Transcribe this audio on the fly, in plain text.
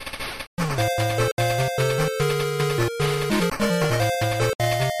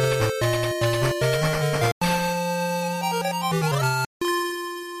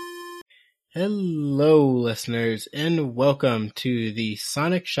listeners, and welcome to the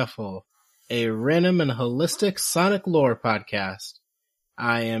Sonic Shuffle, a random and holistic Sonic lore podcast.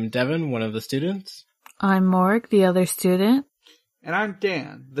 I am Devin, one of the students. I'm Morg, the other student. And I'm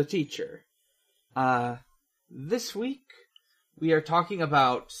Dan, the teacher. This week, we are talking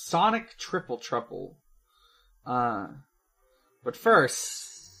about Sonic Triple Trouble. But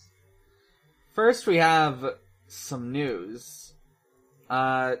first we have some news.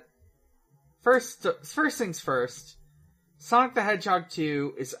 First things first, Sonic the Hedgehog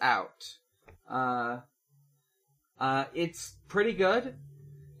 2 is out. It's pretty good.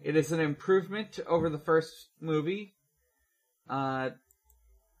 It is an improvement over the first movie. I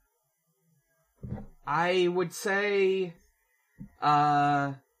would say,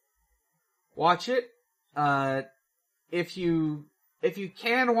 watch it. If you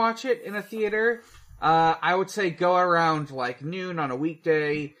can watch it in a theater, I would say go around like noon on a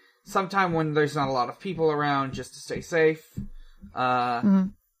weekday, sometime when there's not a lot of people around, just to stay safe.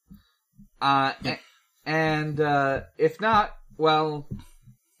 And if not, well,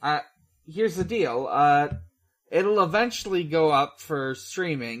 here's the deal. It'll eventually go up for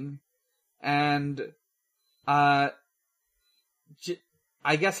streaming, and I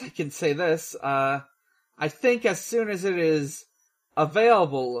guess I can say this. I think as soon as it is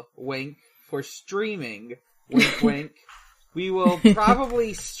available, wink, for streaming, wink, wink, we will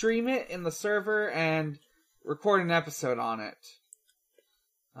probably stream it in the server and record an episode on it.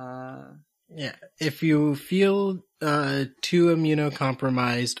 Yeah, if you feel too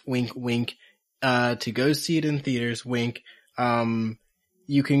immunocompromised, wink, wink, to go see it in theaters, wink,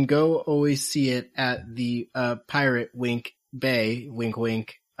 you can go always see it at the Pirate Wink Bay, wink,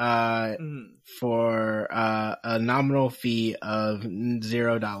 wink, for a nominal fee of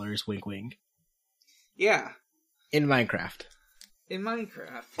 $0, wink, wink. Yeah. In Minecraft. In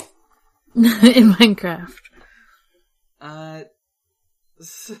Minecraft. In Minecraft.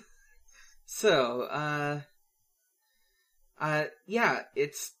 Yeah,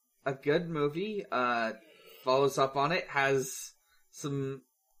 it's a good movie. Follows up on it, has some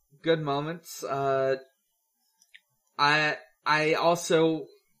good moments. I also,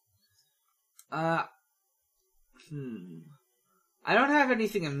 I don't have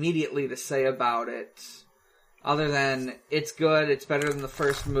anything immediately to say about it, other than it's good, it's better than the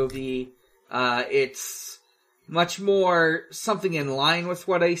first movie, it's much more something in line with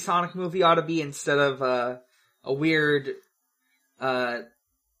what a Sonic movie ought to be, instead of a weird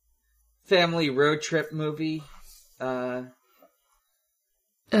family road trip movie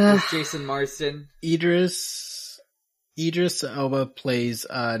with Jason Marsden. Idris Elba plays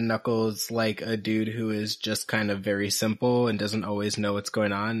Knuckles like a dude who is just kind of very simple and doesn't always know what's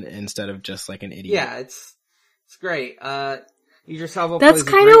going on, instead of just like an idiot. Yeah, it's great. Idris Elba That's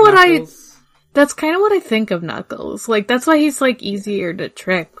plays Knuckles. That's kind of what I think of Knuckles. Like, that's why he's like easier to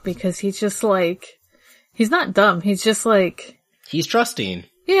trick, because he's just like, he's not dumb. He's just like, he's trusting.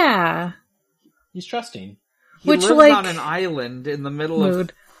 Yeah. He's trusting. He lives on an island in the middle of...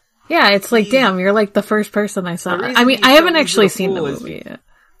 Yeah, it's like, damn, you're like the first person I saw. I mean, I haven't actually seen the movie yet.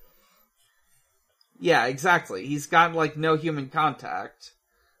 Yeah, exactly. He's got like no human contact.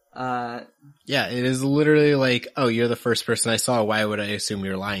 Yeah, it is literally like, oh, you're the first person I saw. Why would I assume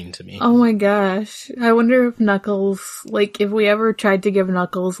you're lying to me? Oh my gosh. I wonder if Knuckles, like, if we ever tried to give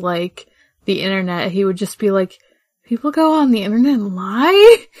Knuckles, like, the internet, he would just be like, people go on the internet and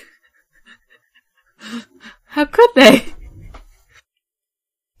lie? How could they?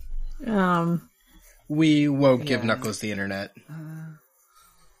 We won't give Knuckles the internet.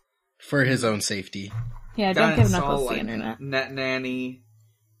 For his own safety. Yeah, don't give Knuckles the internet. Net nanny.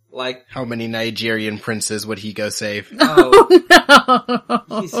 Like, how many Nigerian princes would he go save? Oh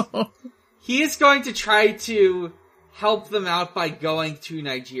no! He is going to try to help them out by going to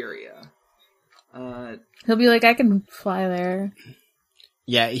Nigeria. He'll be like, I can fly there.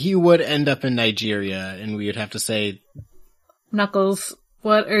 Yeah, he would end up in Nigeria, and we would have to say, Knuckles,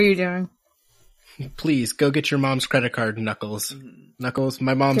 what are you doing? Please, go get your mom's credit card, Knuckles. Knuckles,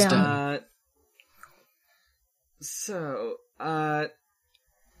 my mom's dead.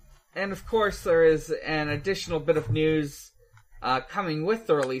 And of course there is an additional bit of news coming with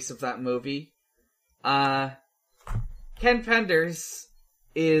the release of that movie. Ken Penders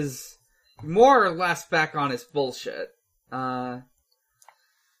is more or less back on his bullshit. I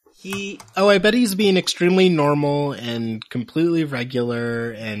bet he's being extremely normal and completely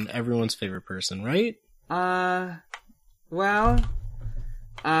regular and everyone's favorite person, right?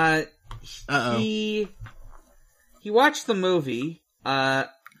 He watched the movie.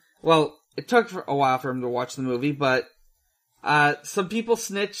 Well, it took a while for him to watch the movie, but some people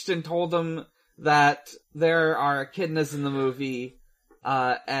snitched and told him that there are echidnas in the movie,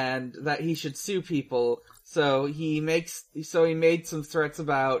 and that he should sue people. So he made some threats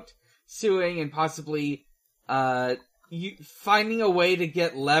about suing and possibly, finding a way to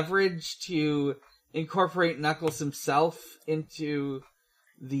get leverage to incorporate Knuckles himself into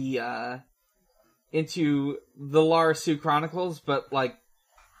the Lara Sue Chronicles, but, like,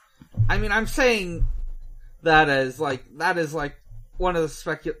 I mean, I'm saying that is like one of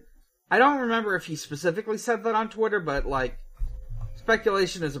the I don't remember if he specifically said that on Twitter, but, like,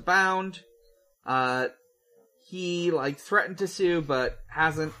 speculation is abound. He, like, threatened to sue, but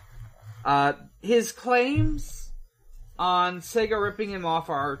hasn't. His claims on Sega ripping him off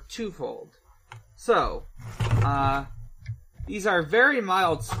are twofold. So, these are very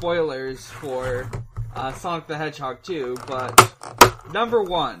mild spoilers for Sonic the Hedgehog 2, but number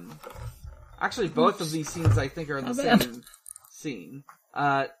one, actually both of these scenes I think are in the same scene.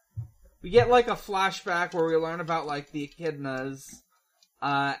 We get like a flashback where we learn about like the echidnas,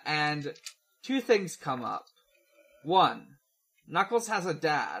 and two things come up. One, Knuckles has a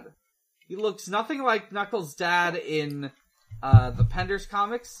dad. He looks nothing like Knuckles' dad in the Penders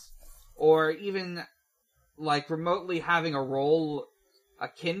comics, or even like remotely having a role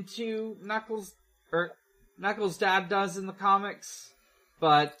akin to Knuckles' dad does in the comics.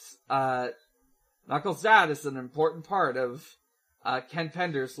 But Knuckles' dad is an important part of Ken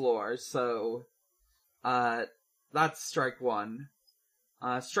Penders' lore, so that's strike one.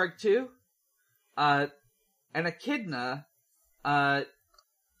 Strike two, an echidna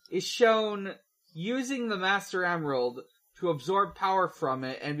is shown using the Master Emerald to absorb power from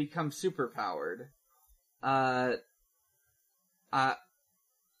it and become superpowered.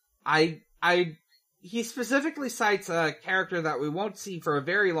 He specifically cites a character that we won't see for a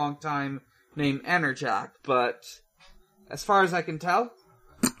very long time named Enerjack, but as far as I can tell,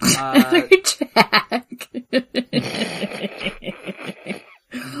 Enerjack.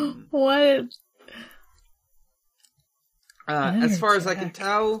 What? As far as I can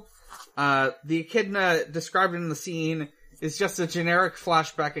tell, the echidna described in the scene is just a generic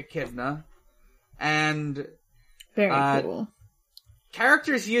flashback echidna. And very cool.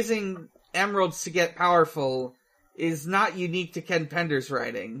 Characters using emeralds to get powerful is not unique to Ken Penders'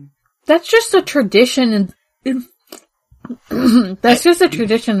 writing. That's just a tradition in that's just a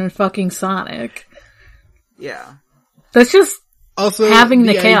tradition in fucking Sonic. Yeah. That's just also having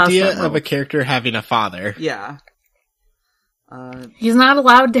the chaos idea emerald. of a character having a father. Yeah. He's not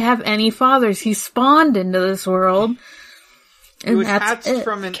allowed to have any fathers. He spawned into this world. He was hatched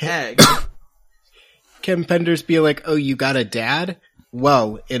from an egg. Can Penders be like, oh, you got a dad?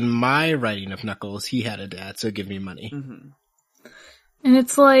 Well, in my writing of Knuckles, he had a dad, so give me money. Mm-hmm. And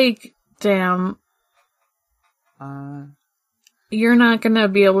it's like, damn. You're not gonna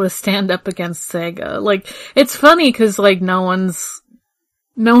be able to stand up against Sega. Like, it's funny cause like no one's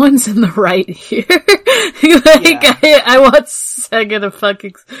in the right here. I want Sega to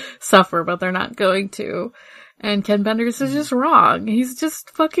fucking suffer, but they're not going to. And Ken Penders is just wrong. He's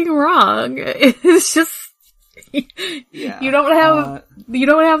just fucking wrong. It's just, you don't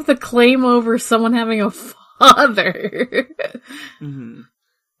have the claim over someone having a father. Mm-hmm.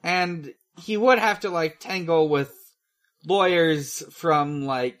 And he would have to like tangle with lawyers from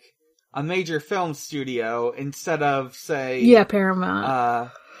like a major film studio instead of say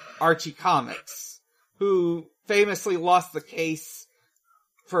Paramount, Archie Comics, who famously lost the case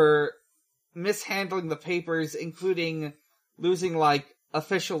for mishandling the papers, including losing like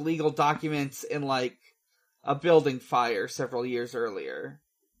official legal documents in like a building fire several years earlier.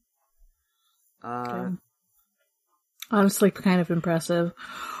 Honestly, kind of impressive.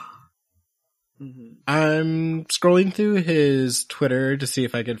 Mm-hmm. I'm scrolling through his Twitter to see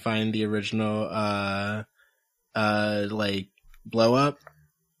if I could find the original, like, blow up.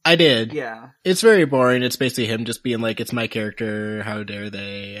 I did. Yeah. It's very boring. It's basically him just being like, it's my character, how dare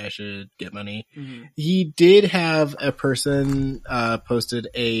they, I should get money. Mm-hmm. He did have a person, posted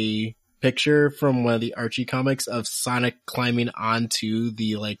a picture from one of the Archie comics of Sonic climbing onto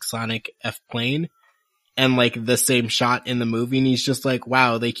the, like, Sonic F-plane. And, like, the same shot in the movie, and he's just like,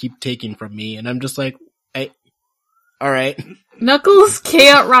 wow, they keep taking from me. And I'm just like, alright. Knuckles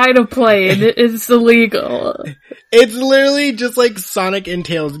can't ride a plane. It's illegal. It's literally just like Sonic and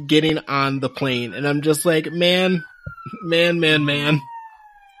Tails getting on the plane, and I'm just like, man.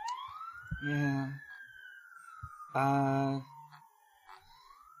 Yeah.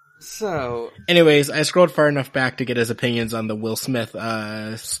 So. Anyways, I scrolled far enough back to get his opinions on the Will Smith,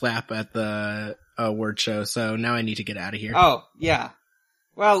 slap at the, award show, so now I need to get out of here. Oh, yeah.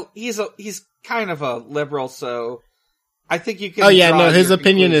 Well, he's kind of a liberal, so I think you can. Oh yeah, no, his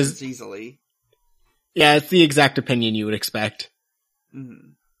opinion is easily. Yeah, it's the exact opinion you would expect.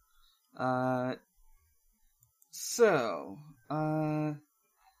 So,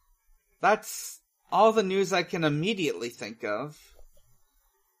 that's all the news I can immediately think of.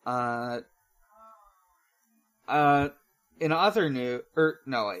 In other news,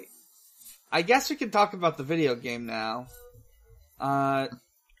 no wait. I guess we can talk about the video game now.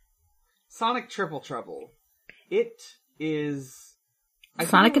 Sonic Triple Trouble. It is...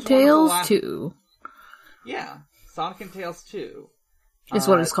 Sonic and Tails 2. Yeah, Sonic and Tails 2. Is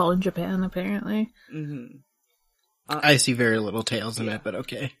what it's called in Japan, apparently. I see very little Tails in it, but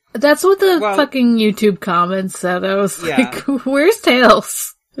okay. That's what the fucking YouTube comments said. I was like, where's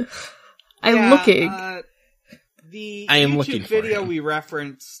Tails? I'm looking. I am YouTube looking for video him. we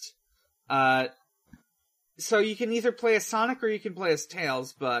referenced, so you can either play as Sonic or you can play as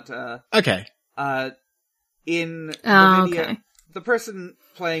Tails, but, Okay. in the video, okay. the person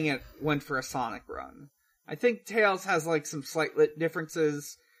playing it went for a Sonic run. I think Tails has, like, some slight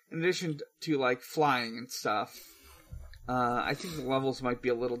differences, in addition to, like, flying and stuff. I think the levels might be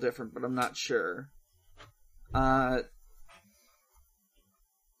a little different, but I'm not sure. It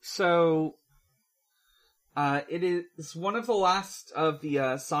is one of the last of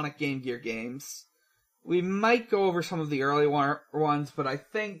the Sonic Game Gear games. We might go over some of the early ones, but I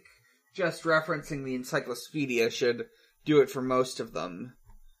think just referencing the encyclopedia should do it for most of them.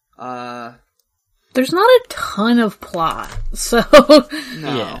 There's not a ton of plot, so...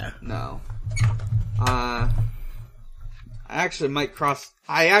 No. I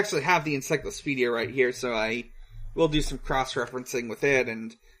actually have the encyclopedia right here, so I will do some cross-referencing with it,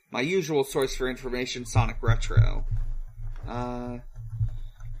 and my usual source for information, Sonic Retro.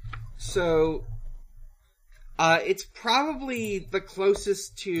 It's probably the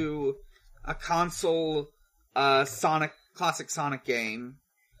closest to a console, classic Sonic game.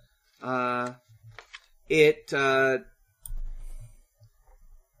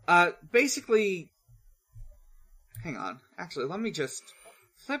 Basically, hang on. Actually, let me just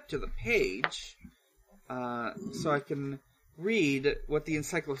flip to the page, so I can read what the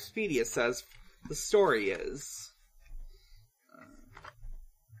encyclopedia says the story is.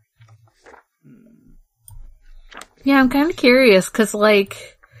 Yeah, I'm kind of curious, cause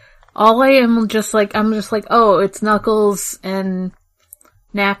like, I'm just like, oh, it's Knuckles and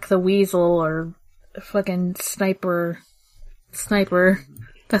Knack the Weasel, or fucking Sniper.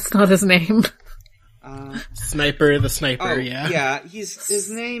 That's not his name. Sniper the Sniper, yeah. Yeah, his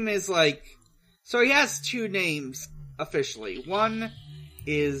name is like... So he has two names, officially. One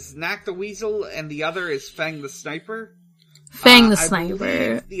is Knack the Weasel, and the other is Fang the Sniper. Fang the I Sniper.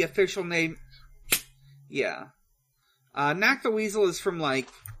 believe the official name... Yeah. Knack the Weasel is from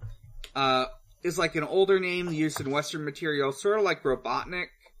is like an older name used in Western material, sort of like Robotnik.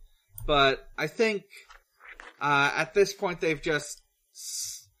 But I think, at this point they've just...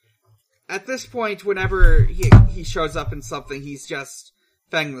 At this point, whenever he shows up in something, he's just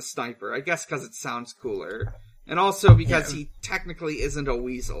Fang the Sniper. I guess because it sounds cooler. And also because he technically isn't a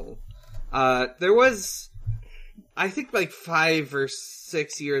weasel. There was, I think like 5 or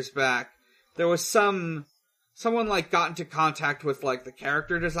 6 years back, there was someone like got into contact with like the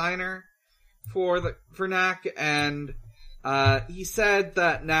character designer for Knack, and he said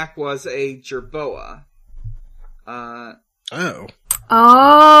that Knack was a jerboa.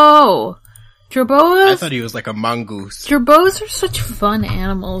 Oh! Jerboas? I thought he was like a mongoose. Jerboas are such fun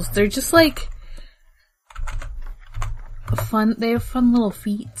animals. They're just like... They have fun little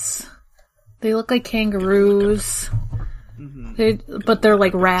feet. They look like kangaroos. But they're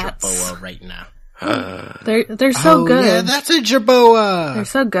like rats. Jerboa right now. They're so good. Yeah, that's a jerboa! They're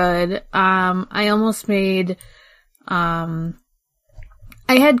so good. I almost made...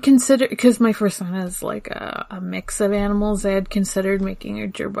 I had considered, because my first one is like a mix of animals, I had considered making a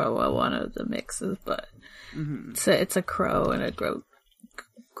jerboa one of the mixes, but it's a crow and a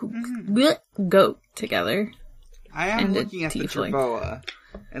goat together. I am looking at the jerboa,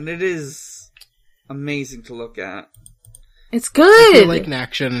 and it is amazing to look at. It's good! I feel like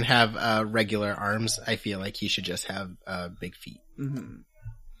Knack shouldn't have regular arms. I feel like he should just have big feet.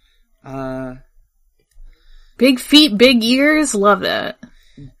 Big feet, big ears, love that.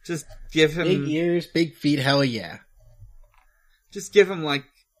 Just give him... Big ears, big feet, hell yeah. Just give him, like...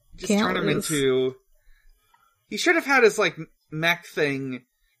 Just turn him into... He should have had his, like, mech thing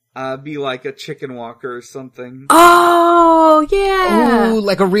be like a chicken walker or something. Oh, yeah! Oh,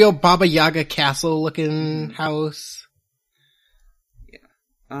 like a real Baba Yaga castle looking house. Yeah.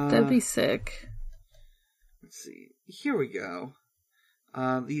 That'd be sick. Let's see. Here we go.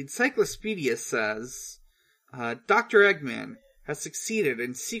 The encyclopedia says, Dr. Eggman has succeeded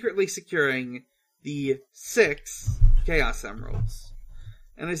in secretly securing the 6 Chaos Emeralds,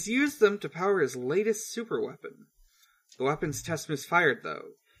 and has used them to power his latest super weapon. The weapon's test misfired, though,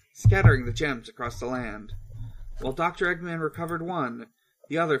 scattering the gems across the land. While Dr. Eggman recovered 1,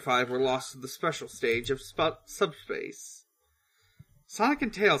 the other 5 were lost to the special stage of subspace. Sonic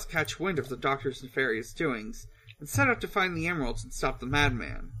and Tails catch wind of the Doctor's nefarious doings, and set out to find the emeralds and stop the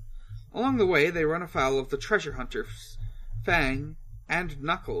madman. Along the way, they run afoul of the treasure hunters, Fang, and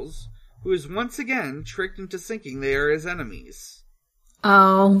Knuckles, who is once again tricked into thinking they are his enemies.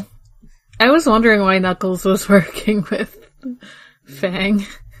 Oh. I was wondering why Knuckles was working with Fang.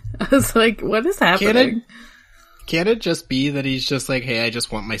 I was like, what is happening? Can't it just be that he's just like, hey, I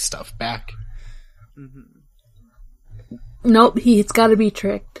just want my stuff back? Mm-hmm. Nope, he's gotta be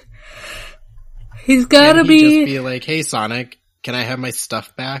tricked. He's gotta Can't he just be like, hey, Sonic, can I have my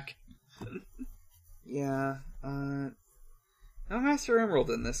stuff back? Yeah, no Master Emerald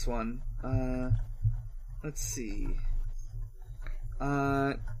in this one. Let's see.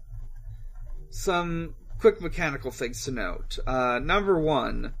 Some quick mechanical things to note. Number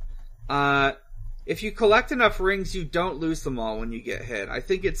 1, if you collect enough rings, you don't lose them all when you get hit. I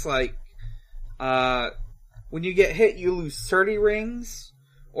think it's like, when you get hit, you lose 30 rings,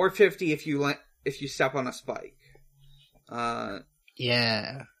 or 50 if you step on a spike.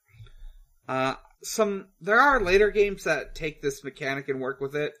 Yeah. There are later games that take this mechanic and work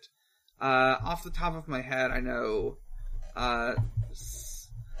with it. Off the top of my head, I know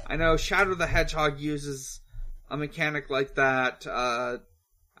Shadow the Hedgehog uses a mechanic like that. I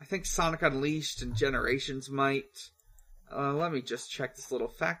think Sonic Unleashed and Generations might. Let me just check this little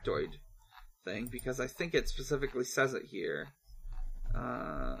factoid thing, because I think it specifically says it here.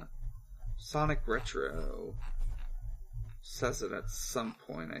 Sonic Retro says it at some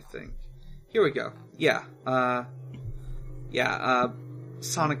point, I think. Here we go. Yeah.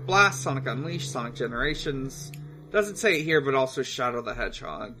 Sonic Blast, Sonic Unleashed, Sonic Generations. Doesn't say it here, but also Shadow the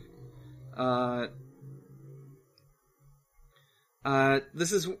Hedgehog.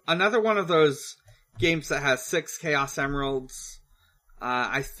 This is another one of those games that has 6 Chaos Emeralds.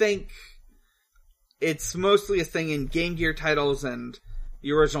 I think it's mostly a thing in Game Gear titles and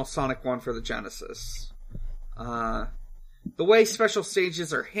the original Sonic 1 for the Genesis. The way special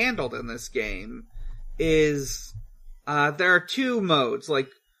stages are handled in this game is, there are 2 modes. Like,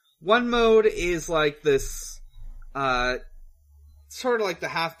 one mode is like this, sort of like the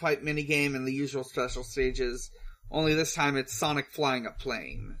half-pipe minigame in the usual special stages, only this time it's Sonic flying a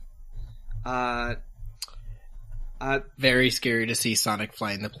plane. Very scary to see Sonic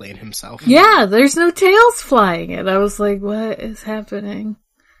flying the plane himself. Yeah, there's no Tails flying it. I was like, what is happening?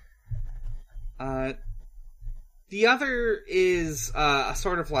 The other is a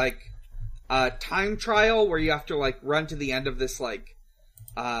sort of like time trial where you have to like run to the end of this like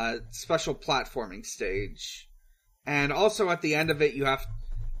special platforming stage, and also at the end of it you have,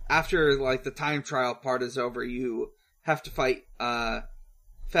 after like the time trial part is over, you have to fight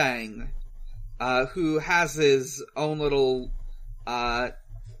Fang, who has his own little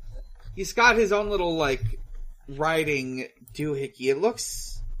he's got his own little like riding doohickey.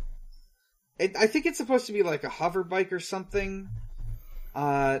 I think it's supposed to be like a hover bike or something.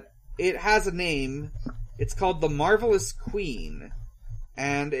 It has a name. It's called the Marvelous Queen.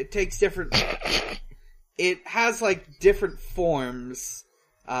 And it takes different... It has like different forms.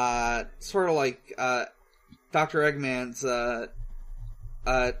 Sort of like Dr. Eggman's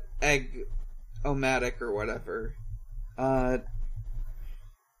Egg-O-Matic or whatever.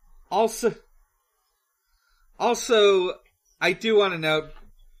 Also, I do want to note,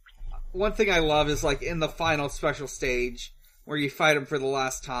 one thing I love is, like, in the final special stage, where you fight him for the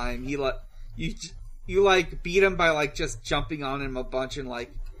last time, you beat him by, like, just jumping on him a bunch and,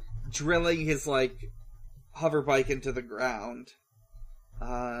 like, drilling his, like, hover bike into the ground.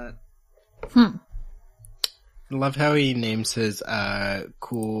 I love how he names his,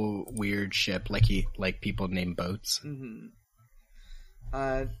 cool, weird ship like people name boats. Mm-hmm.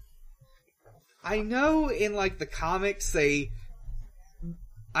 I know in, like, the comics, they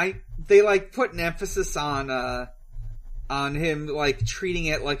like put an emphasis on him like treating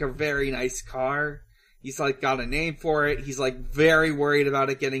it like a very nice car. He's like got a name for it. He's like very worried about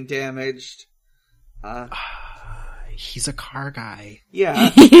it getting damaged. He's a car guy. Yeah.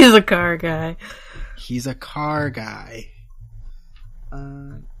 He's a car guy. He's a car guy.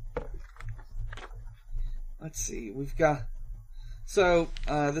 Let's see. We've got, so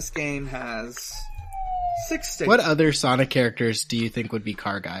this game has 6 stages. What other Sonic characters do you think would be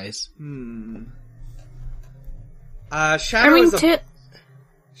car guys? Shadow is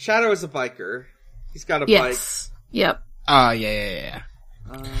a biker. He's got a bike. Yep. Oh, yeah.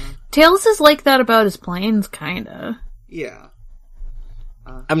 Tails is like that about his planes, kinda. Yeah.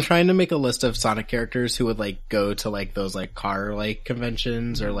 I'm trying to make a list of Sonic characters who would, like, go to, like, those, like, car, like,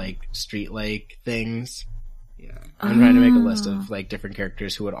 conventions or, like, street, like, things. Yeah. I'm trying to make a list of, like, different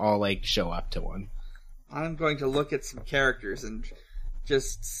characters who would all, like, show up to one. I'm going to look at some characters and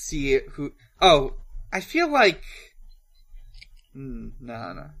just see who... Oh, I feel like...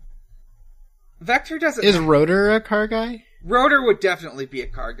 No. Vector doesn't... Is Rotor a car guy? Rotor would definitely be a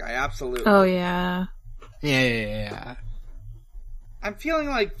car guy, absolutely. Oh, yeah. Yeah. I'm feeling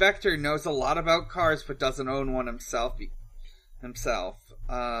like Vector knows a lot about cars, but doesn't own one himself.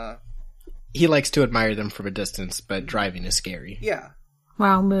 He likes to admire them from a distance, but driving is scary. Yeah.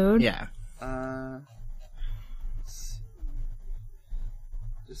 Wow, mood. Yeah.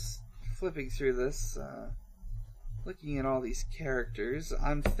 Just flipping through this, looking at all these characters,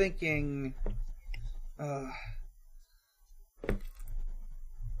 I'm thinking...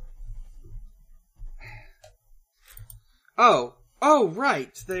 Oh,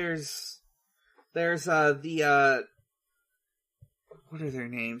 right. There's the what are their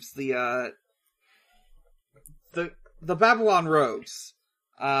names? The Babylon Rogues.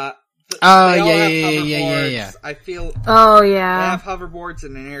 Yeah. I feel. Oh, yeah. They have hoverboards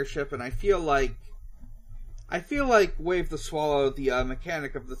and an airship, and I feel like Wave the Swallow, the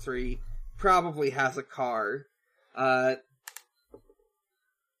mechanic of the three, probably has a car.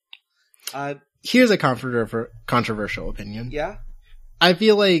 Here's a controversial opinion. Yeah? I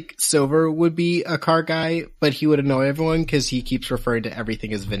feel like Silver would be a car guy, but he would annoy everyone because he keeps referring to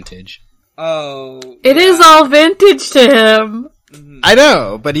everything as vintage. Oh. It is all vintage to him. Mm-hmm. I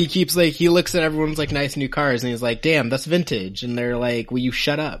know, but he keeps like, he looks at everyone's like nice new cars and he's like, damn, that's vintage. And they're like, will you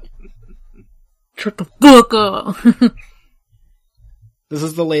shut up? Shut the fuck up. This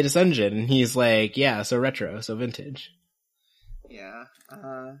is the latest engine. And he's like, yeah, so retro, so vintage. Yeah.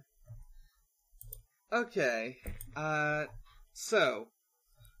 Okay. So,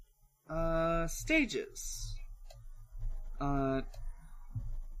 stages.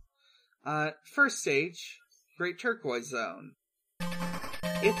 First stage, Great Turquoise Zone.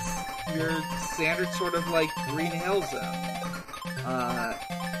 It's your standard sort of like Green Hill Zone.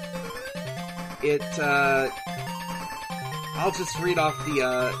 I'll just read off the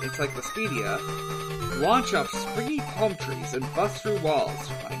encyclopedia. Launch off springy palm trees and bust through walls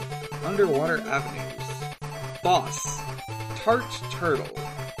to find underwater avenues. Boss, Tart Turtle.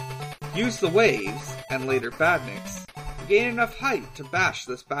 Use the waves, and later Badniks, to gain enough height to bash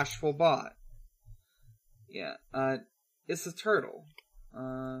this bashful bot. Yeah, it's a turtle.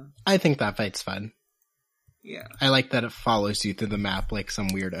 I think that fight's fun. Yeah. I like that it follows you through the map like some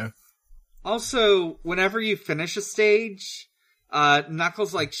weirdo. Also, whenever you finish a stage,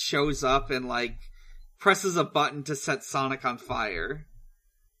 Knuckles, like, shows up and, like, presses a button to set Sonic on fire.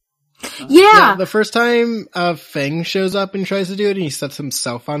 Yeah! The first time Fang shows up and tries to do it, and he sets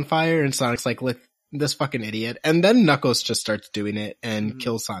himself on fire, and Sonic's like, look, this fucking idiot. And then Knuckles just starts doing it and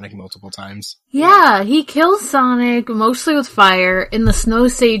kills Sonic multiple times. Yeah, he kills Sonic mostly with fire. In the snow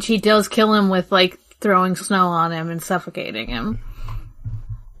stage, he does kill him with, like, throwing snow on him and suffocating him.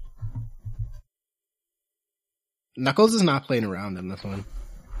 Knuckles is not playing around in this one.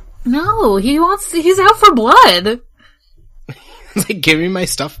 No, he's out for blood. It's like, give me my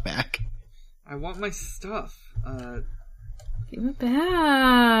stuff back. I want my stuff. Give it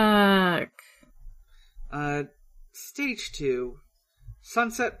back. Stage 2,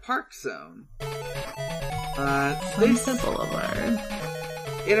 Sunset Park Zone. Sunset Boulevard.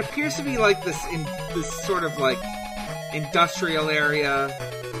 It appears to be like this sort of like industrial area,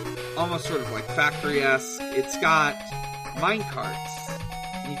 almost sort of like factory-esque. It's got mine carts,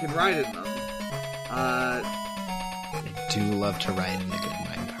 and you can ride in them. I do love to ride in a good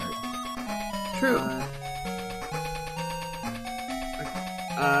minecart. True.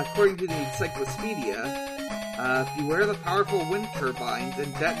 According to the encyclopedia, beware the powerful wind turbines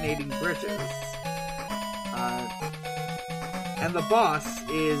and detonating bridges. And the boss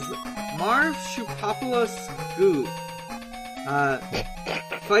is Marv Shupopoulos Goof.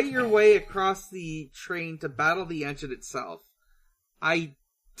 Fight your way across the train to battle the engine itself. I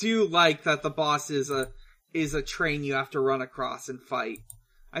do like that the boss is a train you have to run across and fight.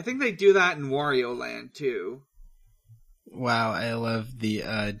 I think they do that in Wario Land too. Wow, I love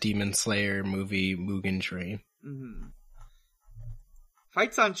the Demon Slayer movie Mugen Train. Mm-hmm.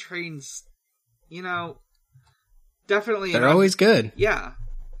 Fights on trains, definitely. They're always good. Yeah.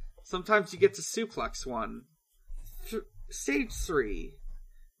 Sometimes you get to suplex one. Stage 3.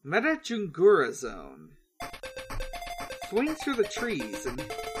 Meta Jungura Zone. Swing through the trees and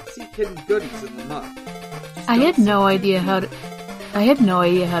seek hidden goodies in the muck. I had no idea how to... I had no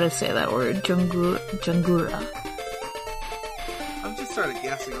idea how to say that word. Jungura. I'm just sort of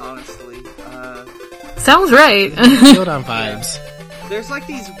guessing, honestly. Sounds right. Build on vibes. There's like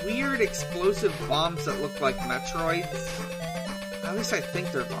these weird explosive bombs that look like Metroids. At least I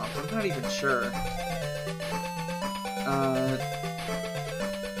think they're bombs. I'm not even sure.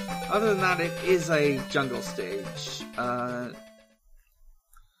 Other than that, it is a jungle stage.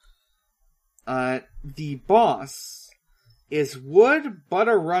 The boss is Wood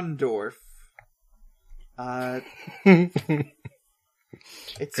Butterrundorf.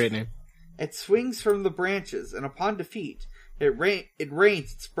 Great name. It swings from the branches, and upon defeat, it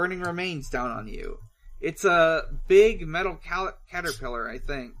rains its burning remains down on you. It's a big metal caterpillar, I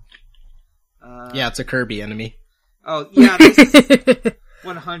think. Yeah, it's a Kirby enemy. Oh, yeah, this is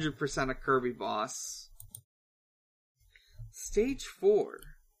 100% a Kirby boss. Stage 4.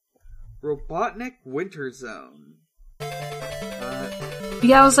 Robotnik Winter Zone.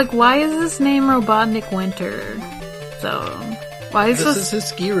 Yeah, I was like, why is this name Robotnik Winter Zone? Why is This is his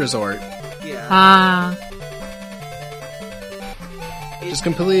ski resort. Yeah. Just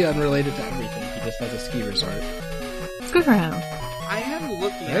completely unrelated to everything. He just has a ski resort. Good for him. I am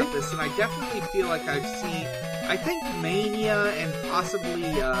looking at this, and I definitely feel like I've seen... I think Mania and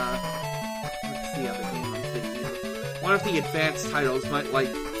possibly, what's the other game I'm thinking of? One of the advanced titles might,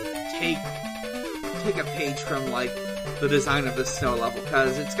 like, take a page from, like, the design of the snow level,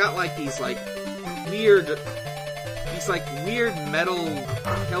 because it's got, like, these weird metal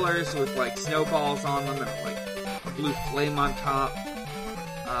pillars with, like, snowballs on them and, like, a blue flame on top.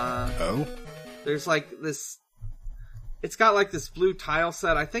 There's, like, this... It's got, like, this blue tile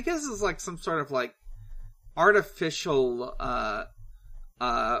set. I think this is, like, some sort of, like, artificial,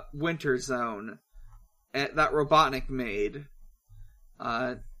 winter zone that Robotnik made.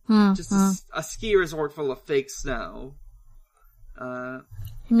 Just a ski resort full of fake snow.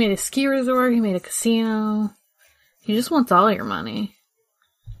 He made a ski resort, he made a casino. He just wants all your money.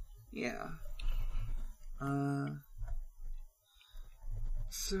 Yeah.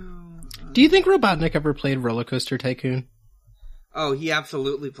 Do you think Robotnik ever played Roller Coaster Tycoon? Oh, he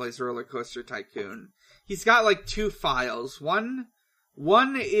absolutely plays Roller Coaster Tycoon. He's got, like, 2 files. One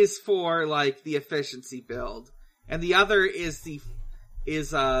is for, like, the efficiency build, and the other is the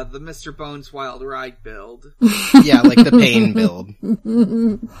Mr. Bones Wild Ride build. Yeah, like the pain build.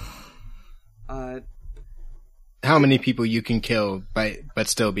 How many people you can kill but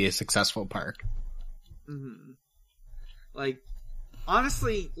still be a successful park. Mm-hmm. Like,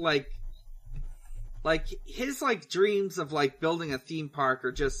 honestly, like his, like, dreams of, like, building a theme park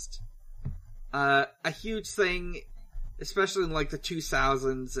are just a huge thing, especially in, like, the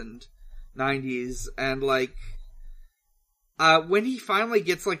 2000s and 90s, and, like, when he finally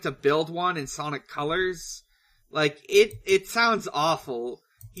gets, like, to build one in Sonic Colors, like, it sounds awful.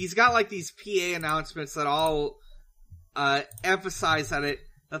 He's got, like, these PA announcements that all emphasize that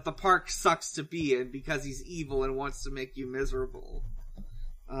the park sucks to be in because he's evil and wants to make you miserable.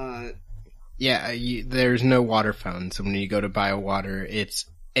 Yeah, there's no water fountain, so when you go to buy water, it's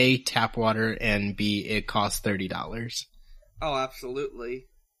A, tap water, and B, it costs $30. Oh, absolutely.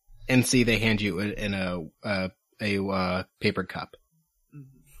 And C, they hand you it in a paper cup.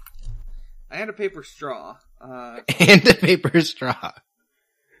 And a paper straw. And a paper straw.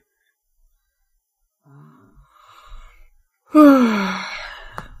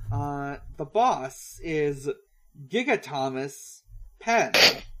 The boss is Giga Thomas Penn.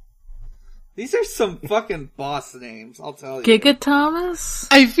 These are some fucking boss names, I'll tell you. Giga Thomas?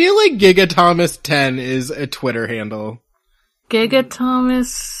 I feel like Giga Thomas 10 is a Twitter handle. Giga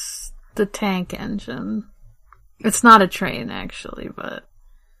Thomas the Tank Engine. It's not a train, actually, but...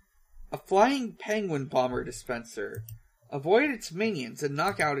 A flying penguin bomber dispenser. Avoid its minions and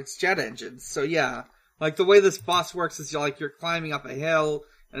knock out its jet engines. So yeah, like the way this boss works is you're climbing up a hill,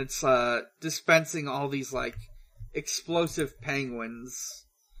 and it's dispensing all these, like, explosive penguins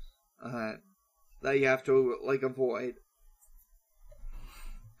that you have to, like, avoid.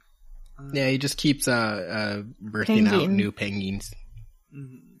 Yeah, he just keeps birthing out new penguins.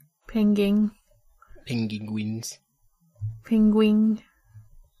 Mm-hmm. Penguin. Penguins. Penguin.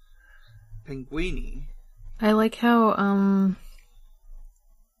 Penguini. I like how,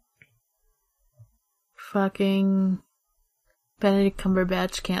 fucking Benedict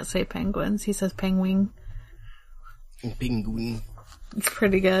Cumberbatch can't say penguins. He says penguin. Penguin. It's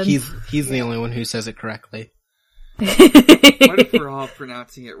pretty good. He's the only one who says it correctly. What if we're all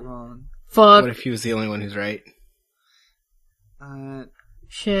pronouncing it wrong? Fuck. What if he was the only one who's right?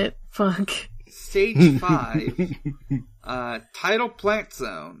 Shit. Fuck. Stage 5. Tidal Plant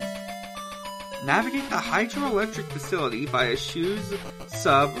Zone. Navigate a hydroelectric facility by a shoes,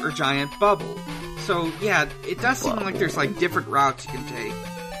 sub, or giant bubble. So, yeah, it does seem like there's, like, different routes you can take.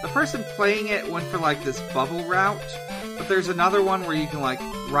 The person playing it went for, like, this bubble route, but there's another one where you can, like,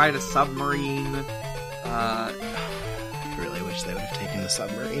 ride a submarine. I really wish they would have taken the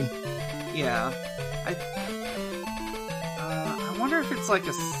submarine. Yeah. I wonder if it's, like,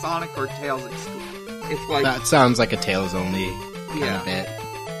 a Sonic or Tails exclusive. It's, like... That sounds like a Tails only kind of bit.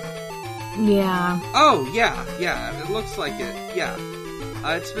 Yeah. Oh, yeah, it looks like it, yeah.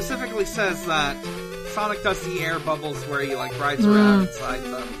 It specifically says that Sonic does the air bubbles where he, like, rides around inside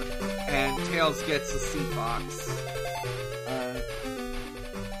them, and Tails gets the Sea Fox,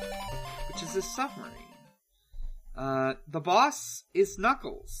 which is his submarine. The boss is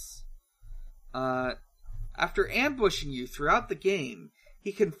Knuckles. After ambushing you throughout the game,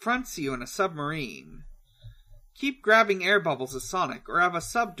 he confronts you in a submarine. Keep grabbing air bubbles as Sonic, or have a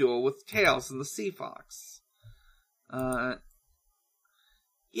sub-duel with Tails and the Sea Fox.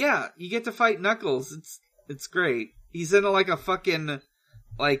 Yeah, you get to fight Knuckles. It's great. He's in a fucking,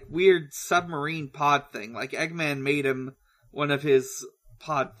 like, weird submarine pod thing. Like, Eggman made him one of his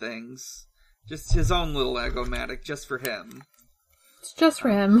pod things. Just his own little Eggomatic, just for him. It's just for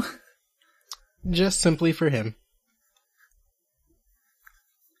him. Just simply for him.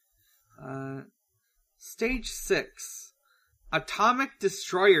 Stage 6. Atomic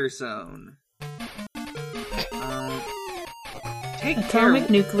Destroyer Zone. Atomic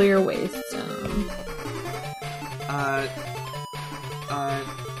Nuclear Waste Zone.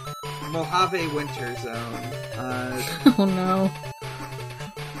 Mojave Winter Zone. Oh no.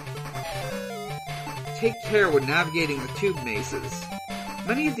 Take care when navigating the tube mazes.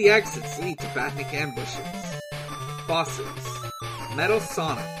 Many of the exits lead to Batnik ambushes. Bosses. Metal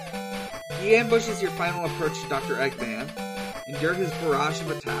Sonic. He ambushes your final approach to Dr. Eggman, endure his barrage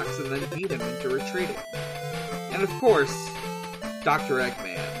of attacks, and then beat him into retreating. And of course, Dr.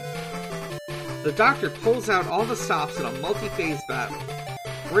 Eggman. The Doctor pulls out all the stops in a multi-phase battle.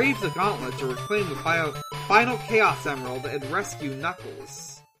 Brave the gauntlet to reclaim the final Chaos Emerald and rescue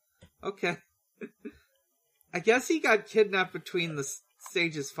Knuckles. Okay. I guess he got kidnapped between the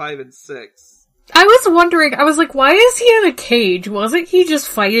stages 5 and 6. I was wondering, I was like, why is he in a cage? Wasn't he just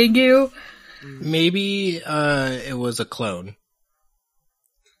fighting you? Maybe, it was a clone.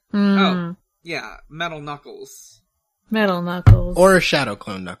 Oh, yeah, Metal Knuckles. Metal Knuckles. Or a Shadow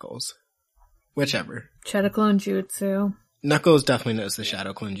Clone Knuckles. Whichever. Shadow Clone Jutsu. Knuckles definitely knows the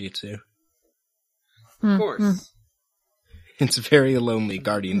Shadow Clone Jutsu. Of course. It's very lonely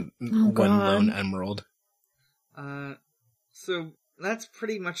guarding one lone emerald. So, that's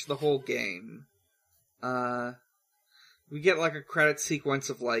pretty much the whole game. We get like a credit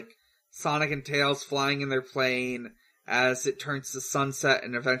sequence of like Sonic and Tails flying in their plane as it turns to sunset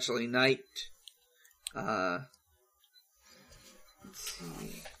and eventually night. Let's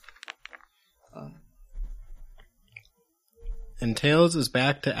see. And Tails is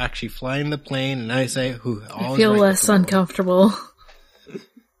back to actually flying the plane, and I say, I feel less uncomfortable.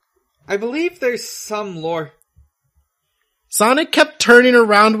 I believe there's some lore. Sonic kept turning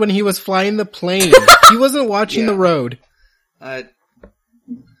around when he was flying the plane. He wasn't watching the road.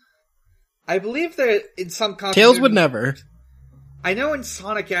 I believe that in some Tails would never. I know in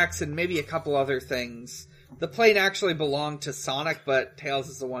Sonic X and maybe a couple other things, the plane actually belonged to Sonic, but Tails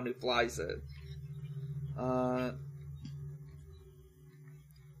is the one who flies it.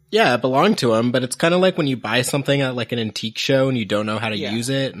 Yeah, it belonged to him, but it's kind of like when you buy something at like an antique show and you don't know how to use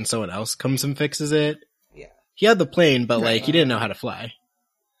it, and someone else comes and fixes it. Yeah. He had the plane, but like he didn't know how to fly.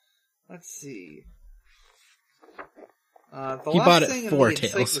 Let's see. He last bought it thing for in the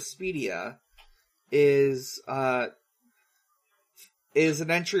Tails. Encyclopedia is an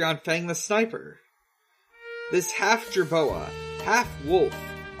entry on Fang the Sniper. This half Jerboa, half wolf,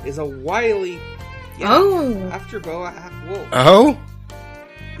 is a wily... Yeah, half Jerboa, half wolf. Oh?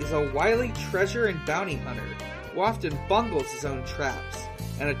 Is a wily treasure and bounty hunter who often bungles his own traps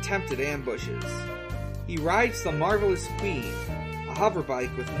and attempted ambushes. He rides the Marvelous Queen, a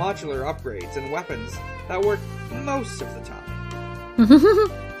hoverbike with modular upgrades and weapons that work most of the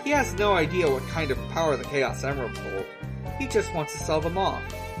time. He has no idea what kind of power the Chaos Emeralds hold. He just wants to sell them off.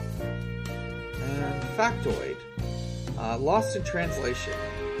 And factoid. Lost in translation.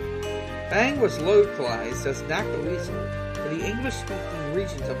 Fang was localized as Knack the Weasel for the English-speaking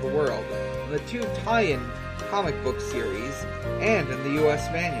regions of the world in the 2 tie-in comic book series and in the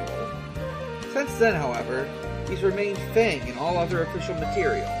US manual. Since then, however, he's remained Fang in all other official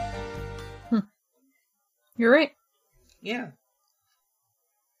material. You're right. Yeah.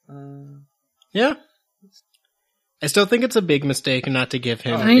 Yeah. I still think it's a big mistake not to give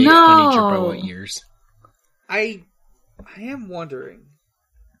him I big, know. funny Jerboa ears. I am wondering.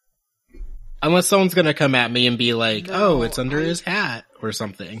 Unless someone's gonna come at me and be like, No, oh, it's under his hat or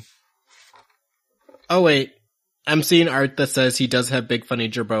something. Oh wait, I'm seeing art that says he does have big funny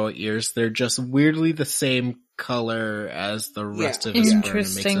Jerboa ears. They're just weirdly the same color as the rest of his fur.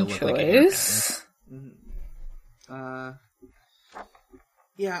 Interesting It makes it look like a hair choice.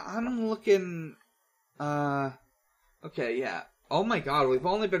 Yeah, I'm looking, okay, yeah. Oh my god, we've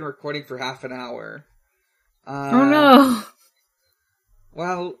only been recording for half an hour. Oh no.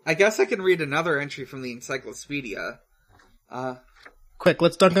 Well, I guess I can read another entry from the encyclopedia. Quick,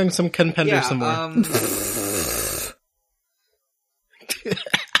 let's dunk on some Ken Pender some more.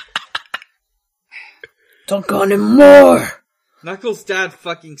 Dunk on him more! Knuckles' dad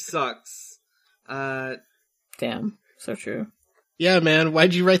fucking sucks. Damn, so true. Yeah, man,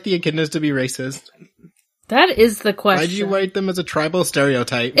 why'd you write the echidnas to be racist? That is the question. Why'd you write them as a tribal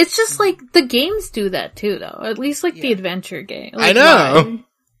stereotype? It's just like, the games do that too, though. At least like the adventure game. Like, I know!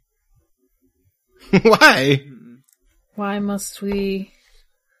 Why? Why must we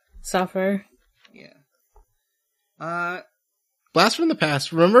suffer? Yeah. Blast from the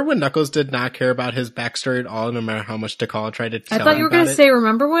past. Remember when Knuckles did not care about his backstory at all, no matter how much Tikal tried to tell I thought him you were about going to it? say,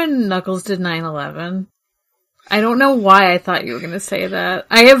 remember when Knuckles did 9/11? I don't know why I thought you were going to say that.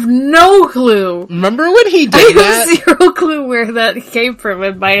 I have no clue. Remember when he I did have that? zero clue where that came from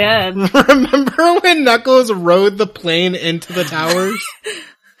in my head. Remember when Knuckles rode the plane into the towers?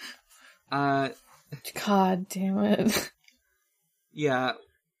 God damn it. Yeah.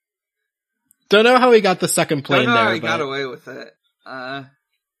 Don't know how he got the second plane Don't know there, how he but... got away with it.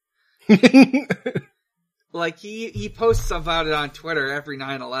 Like, he posts about it on Twitter every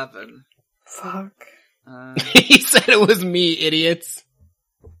 9/11. Fuck. He said it was me, idiots.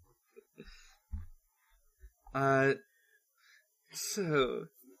 From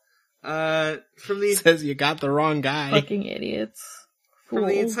the... Says you got the wrong guy. Fucking idiots. From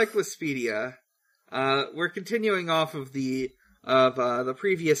the Fools. encyclopedia, we're continuing off of the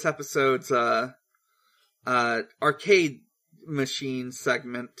previous episode's, arcade machine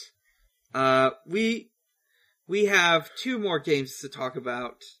segment. We have two more games to talk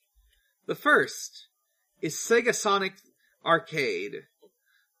about. The first is Sega Sonic Arcade.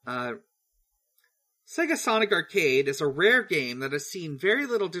 Sega Sonic Arcade is a rare game that has seen very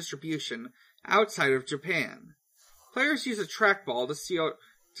little distribution outside of Japan. Players use a trackball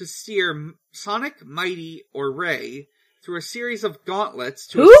to steer Sonic, Mighty, or Ray through a series of gauntlets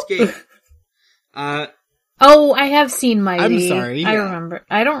to escape. Oh, I have seen Mighty. I'm sorry. I remember.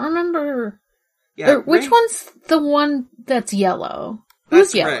 I don't remember. Yeah, Which Ray, one's the one that's yellow? Who's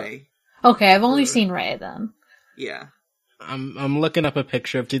that's yellow? Ray. Okay, I've only seen Ray then. Yeah. I'm looking up a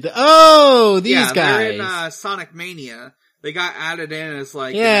picture of Oh, these yeah, guys. they're in Sonic Mania. They got added in as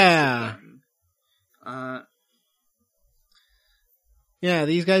like Yeah. an Yeah,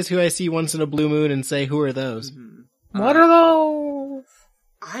 these guys who I see once in a blue moon and say, who are those? What are those?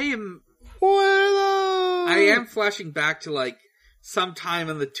 I am What are those? I am flashing back to like sometime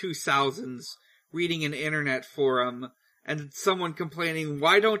in the 2000s reading an internet forum and someone complaining,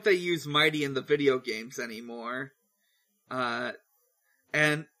 why don't they use Mighty in the video games anymore?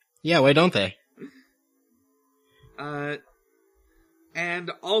 And Yeah, why don't they?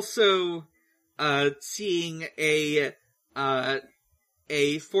 and also seeing a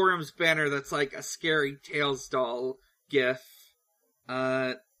forums banner that's like a Scary Tales doll gif.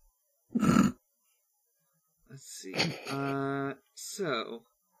 Let's see. So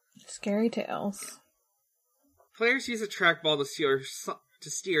Scary Tales. players use a trackball to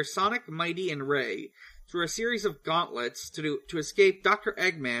steer Sonic, Mighty, and Ray through a series of gauntlets to escape Dr.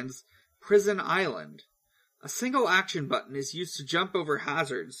 Eggman's prison island. A single action button is used to jump over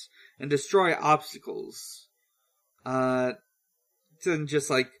hazards and destroy obstacles. Then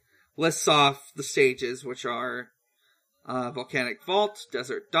just like lists off the stages, which are Volcanic Vault,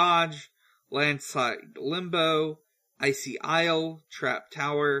 Desert Dodge, Landslide Limbo, Icy Isle, Trap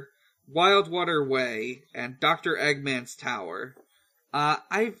Tower, Wildwater Way, and Dr. Eggman's Tower.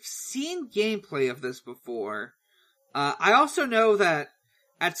 I've seen gameplay of this before. I also know that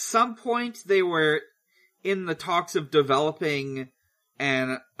at some point they were in the talks of developing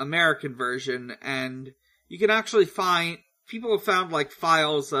an American version, and you can actually people have found like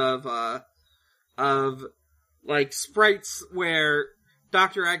files of like sprites where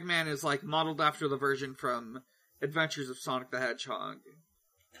Dr. Eggman is like modeled after the version from Adventures of Sonic the Hedgehog.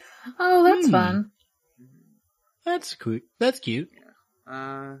 Oh, that's fun. That's cool. That's cute.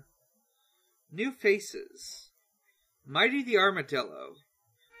 New faces. Mighty the Armadillo.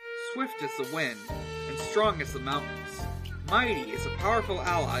 swift as the wind, and strong as the mountains. Mighty is a powerful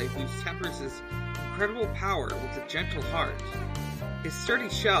ally who tempers his incredible power with a gentle heart. His sturdy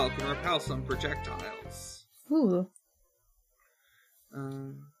shell can repel some projectiles. Ooh.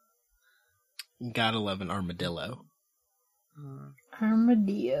 Gotta love an armadillo.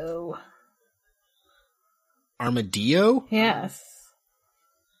 Armadillo. Armadillo? Yes.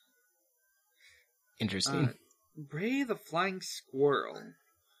 Interesting. Ray the Flying Squirrel.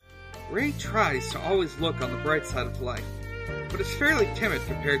 Ray tries to always look on the bright side of life, but is fairly timid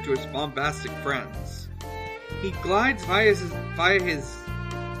compared to his bombastic friends. He glides via his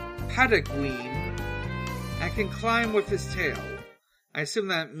pataguine and can climb with his tail. I assume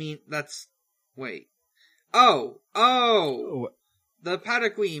that's... Wait. Oh! The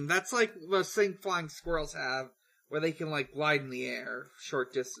pataguine, that's like the thing flying squirrels have, where they can, like, glide in the air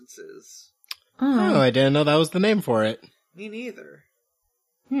short distances. Oh, I didn't know that was the name for it. Me neither.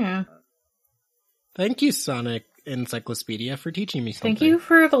 Yeah. Thank you, Sonic Encyclopedia, for teaching me something. Thank you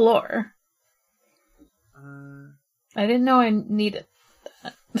for the lore. I didn't know I needed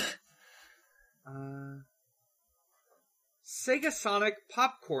that. Sega Sonic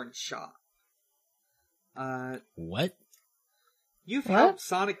Popcorn Shop. What? You've helped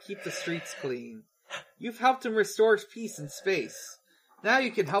Sonic keep the streets clean. You've helped him restore peace in space. Now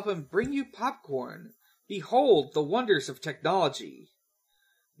you can help him bring you popcorn. Behold the wonders of technology.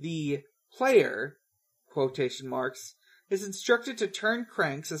 The player, quotation marks, is instructed to turn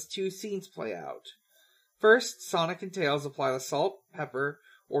cranks as two scenes play out. First, Sonic and Tails apply the salt, pepper,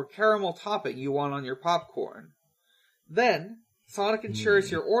 or caramel topping you want on your popcorn. Then, Sonic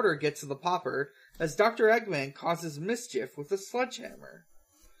ensures your order gets to the popper as Dr. Eggman causes mischief with a sledgehammer.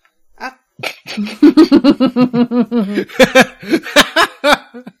 At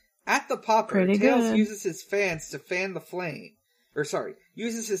the popper, Pretty Tails good. uses his tails to fan the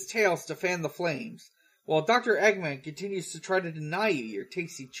flames, while Dr. Eggman continues to try to deny you your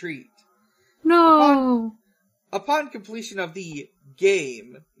tasty treat. No! Upon completion of the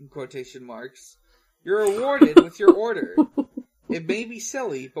game, in quotation marks, you're rewarded with your order. It may be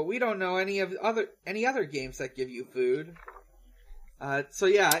silly, but we don't know any other games that give you food. So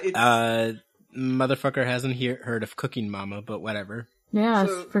yeah, it's... Motherfucker hasn't heard of Cooking Mama, but whatever. Yeah,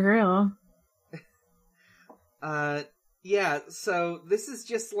 So- it's for real. Yeah, so this is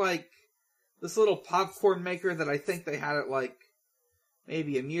just like this little popcorn maker that I think they had at like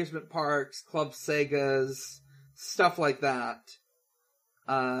maybe amusement parks, Club Segas, stuff like that.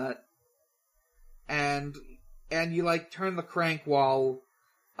 And you like turn the crank while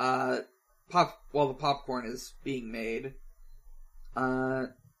the popcorn is being made. It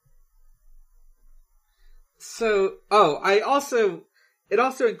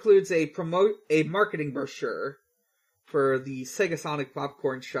also includes a marketing brochure for the Sega Sonic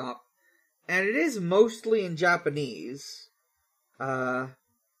Popcorn Shop, and it is mostly in Japanese. Let's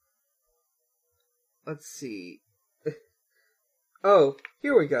see. Oh,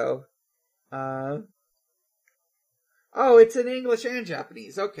 here we go. It's in English and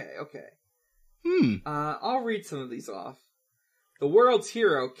Japanese. Okay. I'll read some of these off. The world's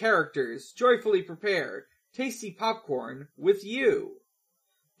hero characters joyfully prepare tasty popcorn with you!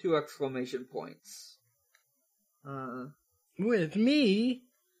 2 exclamation points. With me?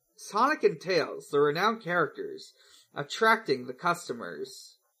 Sonic and Tails, the renowned characters, attracting the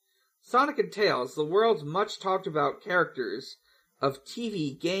customers. Sonic and Tails, the world's much talked about characters of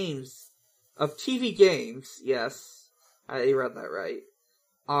TV games, yes, I read that right,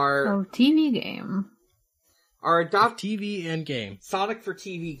 TV game. are adopted... TV and game. Sonic for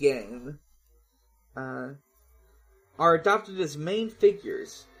TV game, are adopted as main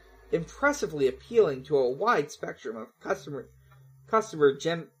figures, impressively appealing to a wide spectrum of customer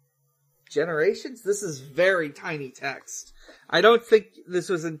generations? This is very tiny text. I don't think this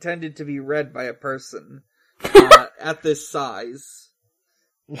was intended to be read by a person at this size.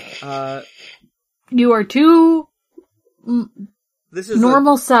 You are too This is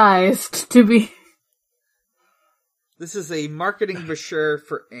normal sized to be... This is a marketing brochure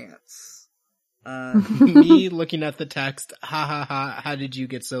for ants. Me looking at the text, ha ha ha, how did you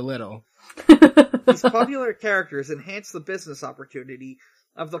get so little? These popular characters enhance the business opportunity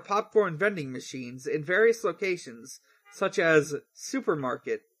of the popcorn vending machines in various locations, such as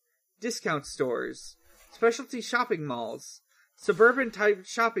supermarket, discount stores, specialty shopping malls, suburban-type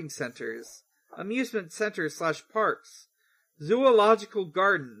shopping centers, amusement centers/parks, zoological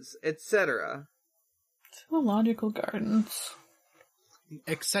gardens, etc. Zoological gardens.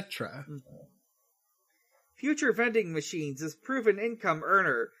 Etc. Future vending machines as proven income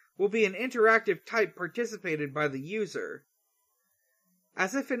earner will be an interactive type participated by the user.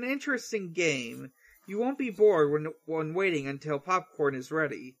 As if an interesting game, you won't be bored when waiting until popcorn is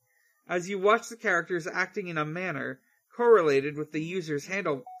ready, as you watch the characters acting in a manner correlated with the user's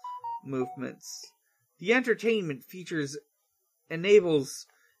handle movements. The entertainment features enables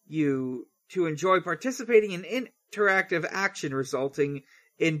you to enjoy participating in interactive action, resulting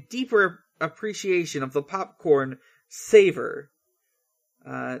in deeper appreciation of the popcorn savor.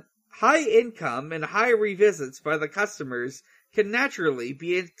 High income and high revisits by the customers can naturally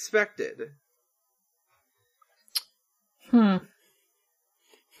be expected. The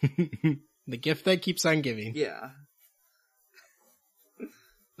gift that keeps on giving. Yeah.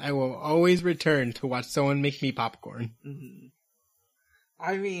 I will always return to watch someone make me popcorn. Mm-hmm.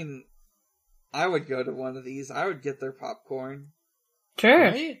 I mean, I would go to one of these. I would get their popcorn.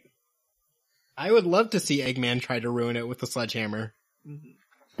 Sure. Right? I would love to see Eggman try to ruin it with a sledgehammer. Mm-hmm.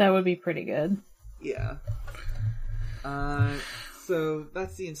 That would be pretty good. Yeah. So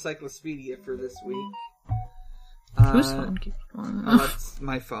that's the encyclopedia for this week. Whose phone keeps going? Oh, that's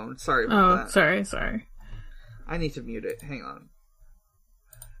my phone. Sorry about that. Sorry. I need to mute it. Hang on.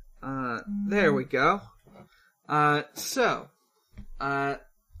 There we go.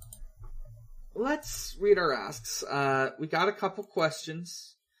 Let's read our asks. We got a couple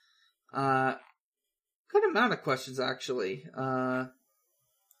questions. Good amount of questions, actually.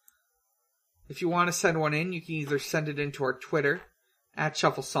 If you want to send one in, you can either send it into our Twitter,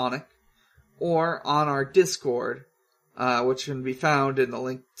 @ShuffleSonic, or on our Discord, which can be found in the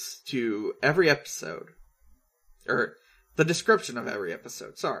links to every episode. Or, the description of every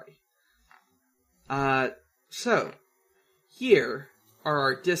episode, sorry. So, here are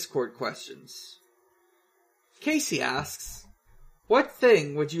our Discord questions. Casey asks, what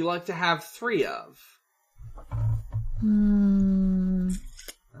thing would you like to have 3 of?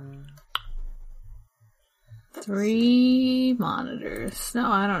 3 monitors.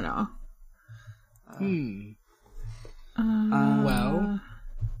 No, I don't know. Well,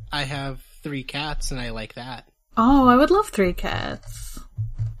 I have 3 cats and I like that. Oh, I would love 3 cats.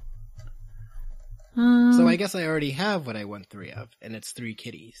 So I guess I already have what I want 3 of, and it's 3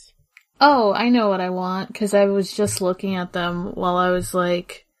 kitties. Oh, I know what I want, because I was just looking at them while I was,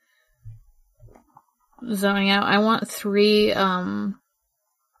 like, zoning out. I want 3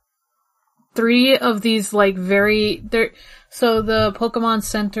 of these, like, so the Pokemon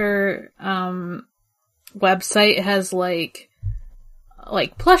Center, website has, like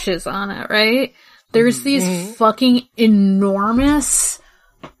plushes on it, right? There's these fucking enormous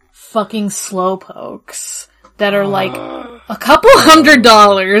fucking slowpokes that are like a couple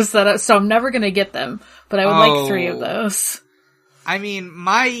 $100 so I'm never gonna get them, but I would like 3 of those. I mean,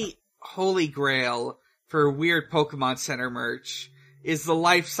 my holy grail for weird Pokemon Center merch is the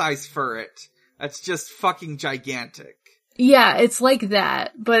life-size ferret. That's just fucking gigantic. Yeah, it's like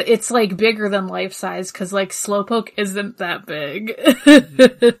that, but it's like bigger than life size, cause like Slowpoke isn't that big.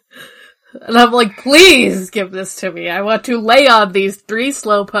 And I'm like, please give this to me. I want to lay on these 3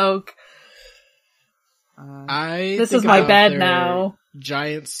 Slowpoke. This is my bed now.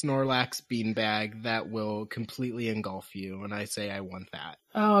 Giant Snorlax beanbag that will completely engulf you, and I say I want that.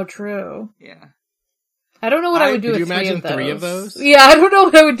 Oh, true. Yeah. I don't know what I would do with 3 of those. Could you imagine 3 of those? Yeah, I don't know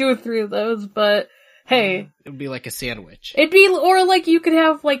what I would do with 3 of those, but hey. It would be like a sandwich. Or like you could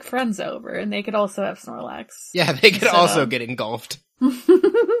have like friends over, and they could also have Snorlax. Yeah, they could also get engulfed.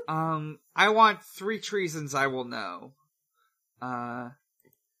 I want 3 treasons I will know.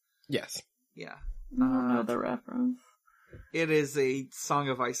 Yes. Yeah. I don't know the reference. It is a Song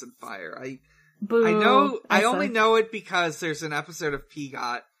of Ice and Fire. Boo. I only know it because there's an episode of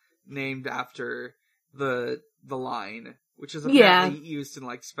Peagot named after the line, which is apparently used in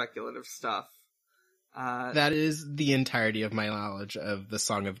like speculative stuff. That is the entirety of my knowledge of the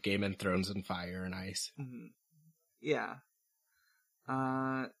Song of Game and Thrones and Fire and Ice. Mm-hmm. Yeah.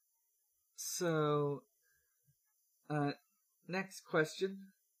 Next question.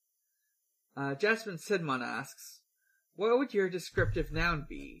 Jasmine Sidmon asks, what would your descriptive noun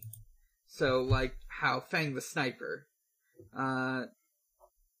be? So, like, how Fang the Sniper.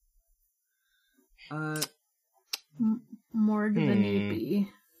 Morg the newbie.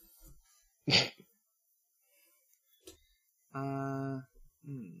 I'm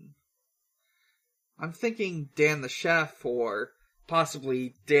thinking Dan the Chef, or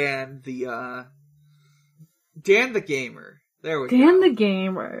possibly Dan the Gamer. There we go. Dan the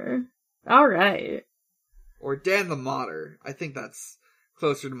Gamer. Alright. Or Dan the Modder. I think that's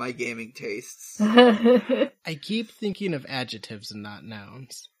closer to my gaming tastes. I keep thinking of adjectives and not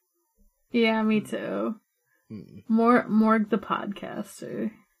nouns. Yeah, me too. Morg the podcaster.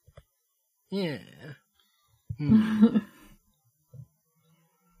 Yeah.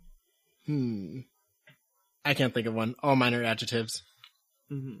 I can't think of one. All minor adjectives.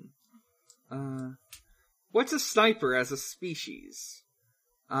 What's a sniper as a species?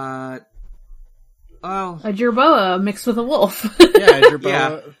 A jerboa mixed with a wolf. Yeah, jerboa.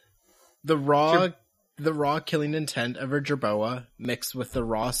 Yeah. The raw killing intent of a jerboa mixed with the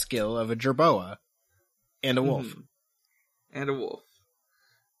raw skill of a jerboa. And a wolf. And a wolf.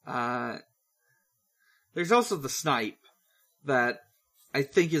 There's also the snipe that I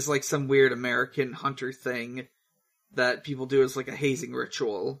think is like some weird American hunter thing that people do as like a hazing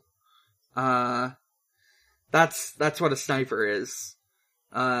ritual. That's what a sniper is.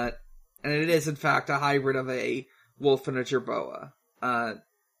 And it is in fact a hybrid of a wolf and a jerboa.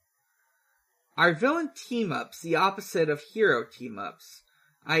 Are villain team-ups the opposite of hero team-ups?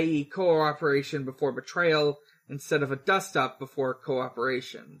 I.e. cooperation before betrayal instead of a dust-up before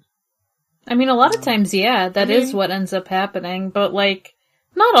cooperation? I mean, a lot of times, yeah, that is what ends up happening, but, like,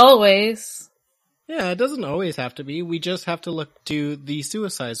 not always. Yeah, it doesn't always have to be. We just have to look to the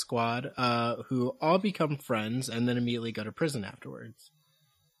Suicide Squad, who all become friends and then immediately go to prison afterwards.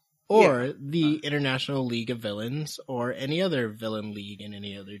 Or the International League of Villains, or any other villain league in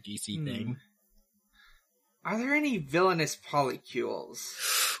any other DC thing. Are there any villainous polycules?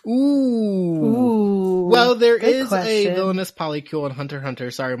 Ooh. Well, there is question. a villainous polycule in Hunter x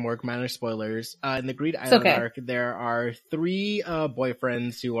Hunter. Sorry, Morg, minor spoilers. In the Greed Island arc, there are 3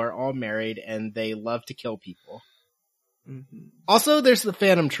 boyfriends who are all married and they love to kill people. Also, there's the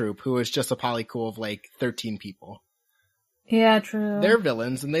Phantom Troop, who is just a polycule of like 13 people. Yeah, true. They're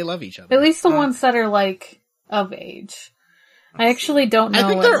villains and they love each other. At least the ones that are, like, of age. I actually don't know. I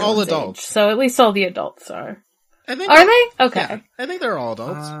think they're all adults. Age, so at least all the adults are. Are they? Okay. Yeah, I think they're all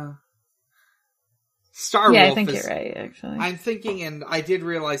adults. Starwolf. Yeah, I think you're right, actually. I'm thinking, and I did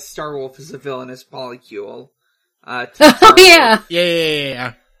realize Starwolf is a villainous polycule. Oh, yeah.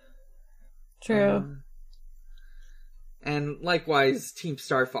 Yeah. True. And likewise, Team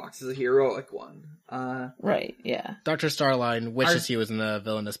Star Fox is a heroic one. Right, yeah. Dr. Starline wishes he was in the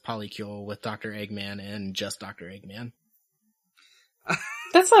villainous polycule with Dr. Eggman and just Dr. Eggman.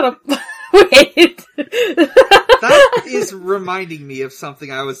 That's not a... Wait. That is reminding me of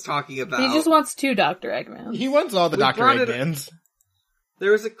something I was talking about. He just wants 2 Dr. Eggmans. He wants all the Dr. Eggmans.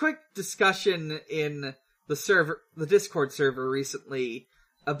 There was a quick discussion in the Discord server recently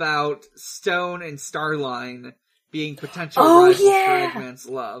about Stone and Starline being potential rivals for Eggman's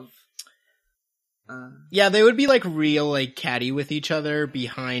love. Yeah, they would be like real, like catty with each other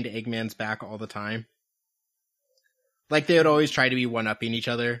behind Eggman's back all the time. Like they would always try to be one-upping each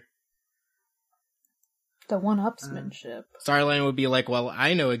other. The one-upsmanship. Starline would be like, well,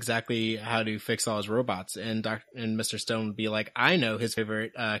 I know exactly how to fix all his robots. And Mr. Stone would be like, I know his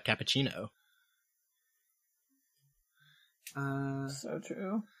favorite cappuccino. So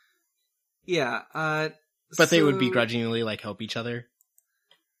true. Yeah, but they would begrudgingly, like, help each other.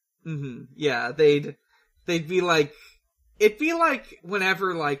 Yeah, they'd be like... It'd be like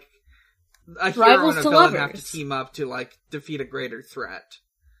whenever, like, a hero and a villain have to team up to, like, defeat a greater threat.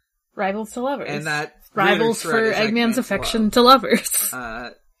 Rivals to lovers. And that rivals for Eggman's affection to lovers.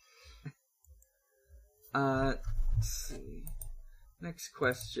 Let's see. Next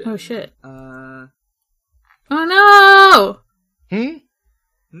question. Oh shit. Oh no!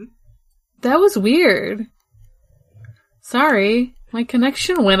 That was weird. Sorry. My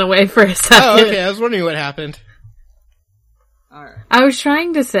connection went away for a second. Oh, okay. I was wondering what happened. Alright. I was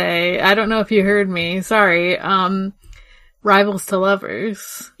trying to say, I don't know if you heard me, sorry, rivals to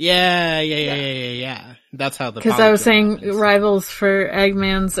lovers. Yeah. That's how the... Because I was saying happens. Rivals for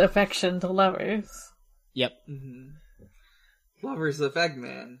Eggman's affection to lovers. Yep. Lovers of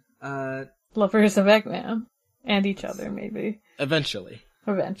Eggman. Lovers of Eggman. And each other, maybe. Eventually.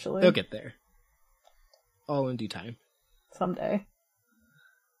 They'll get there. All in due time. Someday.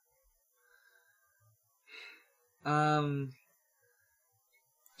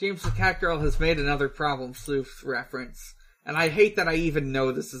 James the Catgirl has made another Problem Sleuth reference. And I hate that I even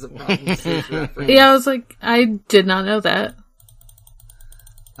know this is a Problem Sleuth reference. Yeah, I was like, I did not know that.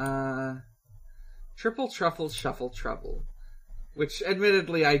 Triple Truffle Shuffle Trouble. Which,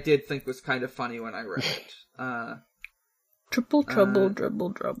 admittedly, I did think was kind of funny when I read it. Triple Trouble, Dribble,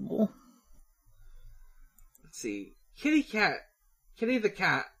 Dribble. Let's see. Kitty the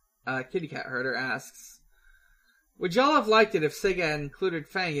Cat Herder asks, would y'all have liked it if Sega had included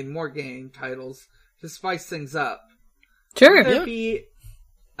Fang in more game titles to spice things up? Sure. Would there be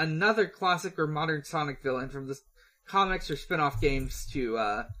another classic or modern Sonic villain from the comics or spin-off games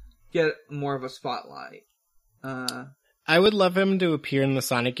to get more of a spotlight? I would love him to appear in the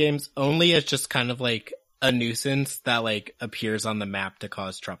Sonic games only as just kind of like a nuisance that like appears on the map to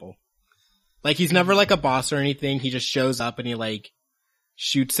cause trouble. Like, he's never like a boss or anything. He just shows up and he like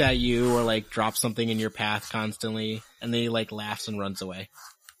shoots at you or like drops something in your path constantly, and then he like laughs and runs away.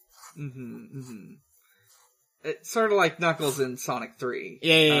 It's sort of like Knuckles in Sonic 3.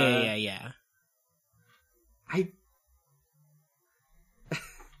 Yeah.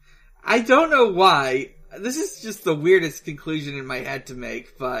 I don't know why. This is just the weirdest conclusion in my head to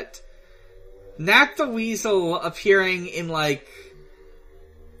make, but Knack the Weasel appearing in like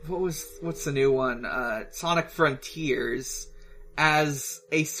what's the new one? Sonic Frontiers as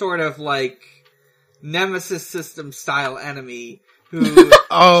a sort of like Nemesis system style enemy who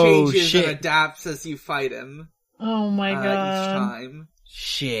changes and adapts as you fight him. Oh my god. Each time.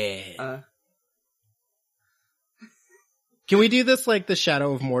 Shit. Can we do this like the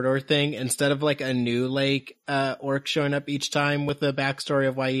Shadow of Mordor thing? Instead of like a new like orc showing up each time with a backstory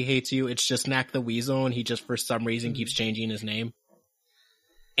of why he hates you, it's just Knack the Weasel, and he just for some reason keeps changing his name.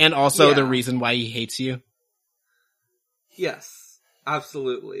 And also the reason why he hates you. Yes,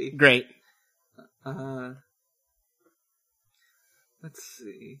 absolutely. Great. Let's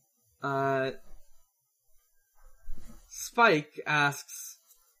see. Spike asks,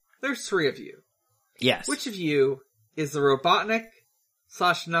 there's 3 of you. Yes. Which of you is the Robotnik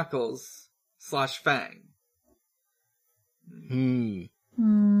 / Knuckles / Fang?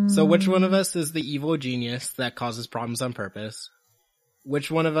 So which one of us is the evil genius that causes problems on purpose?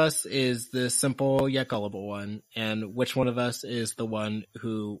 Which one of us is the simple yet gullible one? And which one of us is the one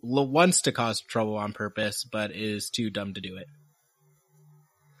who wants to cause trouble on purpose but is too dumb to do it?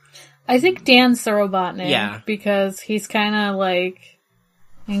 I think Dan's the Robotnik. Yeah. Because he's kind of like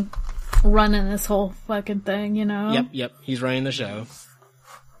running this whole fucking thing, you know? Yep. He's running the show.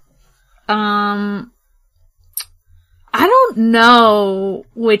 I don't know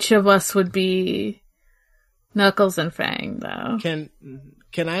which of us would be Knuckles and Fang, though. Can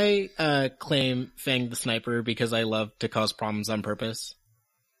I claim Fang the Sniper because I love to cause problems on purpose,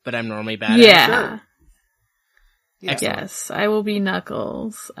 but I'm normally bad at it? Yeah. Excellent. Yes, I will be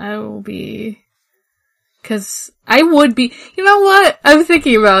Knuckles. I will be... Because I would be... You know what? I'm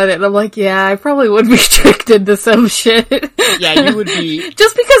thinking about it, and I'm like, yeah, I probably would be tricked into some shit. Yeah, you would be...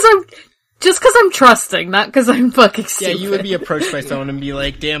 Just because I'm trusting, not because I'm fucking stupid. Yeah, you would be approached by someone and be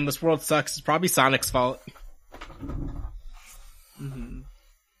like, damn, this world sucks. It's probably Sonic's fault.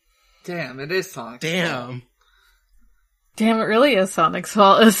 Damn, it is Sonic's fault. Damn, it really is Sonic's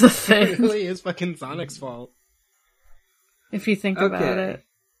fault, is the thing. It really is fucking Sonic's fault. If you think about it.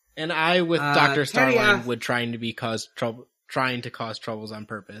 And I, with Dr. Starline, would trying to cause troubles on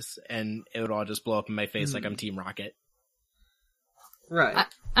purpose, and it would all just blow up in my face like I'm Team Rocket. Right.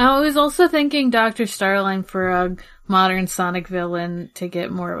 I was also thinking Dr. Starline for a modern Sonic villain to get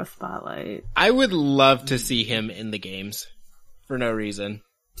more of a spotlight. I would love to see him in the games. For no reason.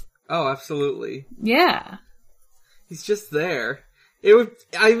 Oh, absolutely. Yeah. He's just there. It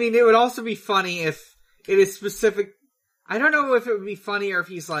would also be funny if it is specific. I don't know if it would be funny or if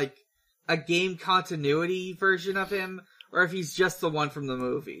he's like a game continuity version of him, or if he's just the one from the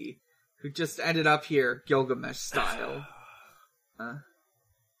movie who just ended up here Gilgamesh style.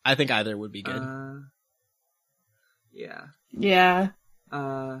 I think either would be good. Yeah. Yeah.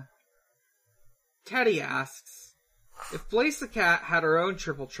 Teddy asks, if Blaze the Cat had her own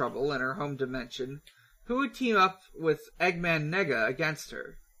triple trouble in her home dimension, who would team up with Eggman Nega against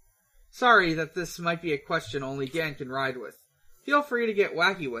her? Sorry that this might be a question only Dan can ride with. Feel free to get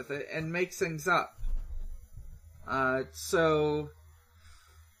wacky with it and make things up.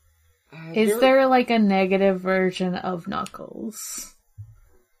 Is there like a negative version of Knuckles?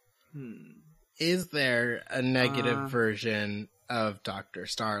 Is there a negative version of Dr.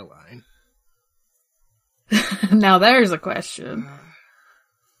 Starline? Now there's a question.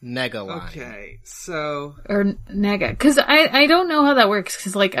 Negaline. Okay, so... Or Nega. Because I don't know how that works,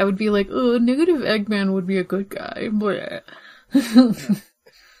 because like, I would be like, oh, negative Eggman would be a good guy.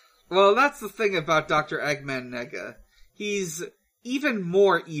 Well, that's the thing about Dr. Eggman Nega. He's even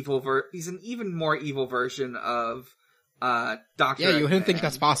more evil. He's an even more evil version of Dr. Yeah, you Eggman. wouldn't think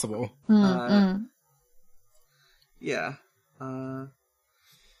that's possible. Yeah.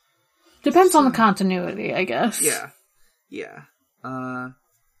 Depends on the continuity, I guess. Yeah.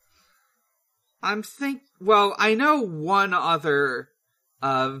 Well, I know one other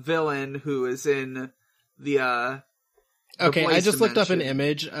villain who is in the Okay, I just looked up an dimension.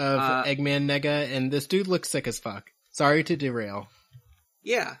 image of Eggman Nega, and this dude looks sick as fuck. Sorry to derail.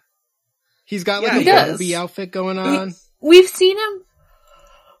 Yeah. He's got Yeah, like he a does. Bumblebee outfit going on. We've seen him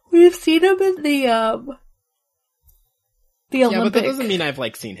in the Yeah, Olympic but that doesn't mean I've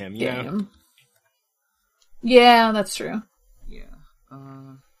like seen him, you know? game. Yeah, that's true. Yeah.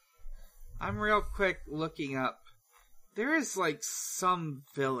 I'm real quick looking up. There is, like, some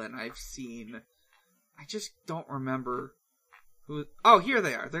villain I've seen. I just don't remember who... Oh, here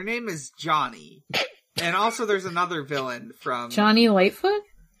they are. Their name is Johnny. And also there's another villain from... Johnny Lightfoot?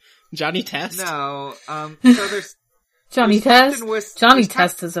 Johnny Test? No, so there's... Johnny there's Test? Johnny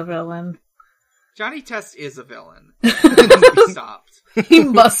Test is a villain. Johnny Test is a villain. He must be stopped. He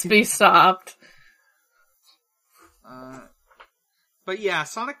must be stopped. But yeah,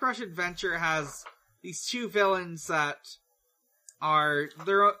 Sonic Rush Adventure has these two villains that are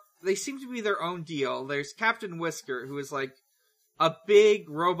they seem to be their own deal. There's Captain Whisker, who is like a big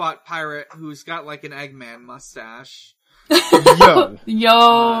robot pirate who's got like an Eggman mustache.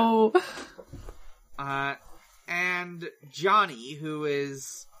 Yo. And Johnny, who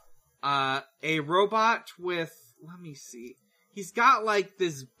is a robot with, let me see. He's got like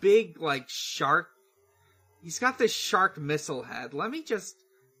this big like shark. He's got this shark missile head. Let me just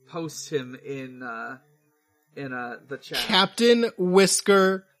post him in the chat. Captain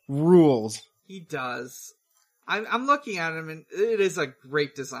Whisker rules. He does. I'm looking at him and it is a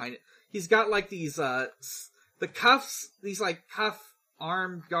great design. He's got like these the cuffs, these like cuff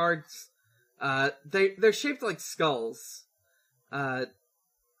arm guards. They're shaped like skulls. And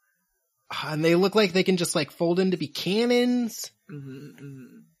they look like they can just like fold in to be cannons.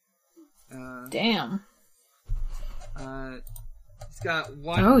 Damn. He's got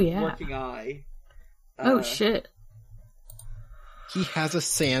one working eye. Oh shit. He has a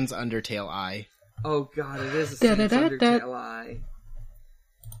Sans Undertale eye. Oh god, it is a Sans Undertale eye.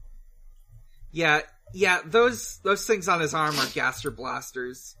 Yeah, those things on his arm are Gaster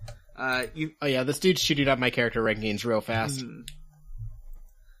Blasters. Oh yeah, this dude's shooting up my character rankings real fast.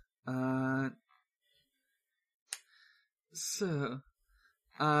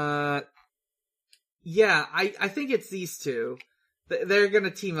 Yeah, I think it's these two. They're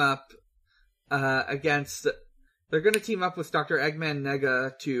gonna team up, they're gonna team up with Dr. Eggman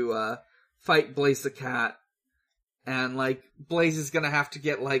Nega to, fight Blaze the Cat. And, like, Blaze is gonna have to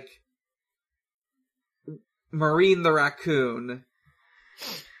get, like, Marine the Raccoon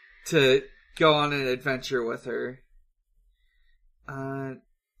to go on an adventure with her. Let's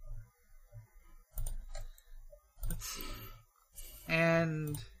see.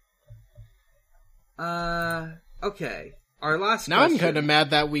 And... okay. Our last now question. I'm kind of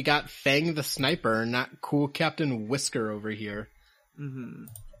mad that we got Fang the Sniper, not cool Captain Whisker over here.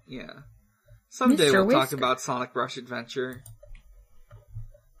 Yeah. Someday Mr. we'll Whisker. talk about Sonic Rush Adventure.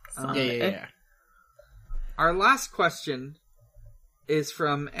 Yeah. Our last question is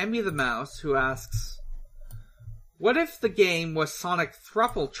from Emmy the Mouse, who asks, what if the game was Sonic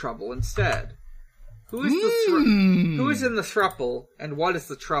Thruple Trouble instead? Who is who is in the thruple, and what is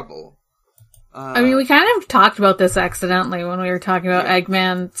the trouble? I mean, we kind of talked about this accidentally when we were talking about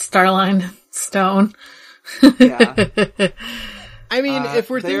Eggman, Starline, Stone. Yeah. I mean, if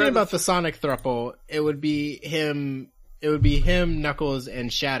we're thinking about the Sonic thruple, it would be him, Knuckles,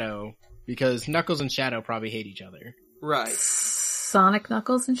 and Shadow, because Knuckles and Shadow probably hate each other. Right. Sonic,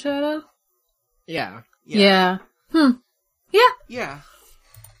 Knuckles, and Shadow? Yeah. Yeah. Yeah.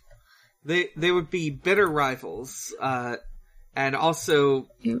 They would be bitter rivals, and also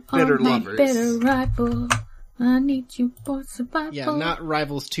You bitter are my lovers. bitter rival. I need you for survival. Yeah, not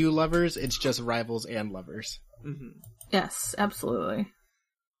rivals to lovers, it's just rivals and lovers. Yes, absolutely.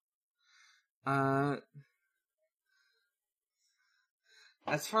 As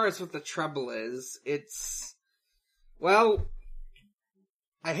far as what the trouble is, it's... Well,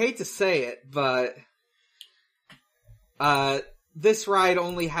 I hate to say it, but... this ride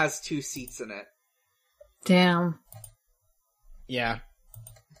only has 2 seats in it. Damn. Yeah.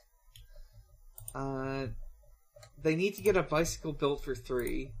 They need to get a bicycle built for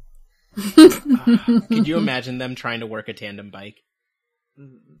 3. Could you imagine them trying to work a tandem bike?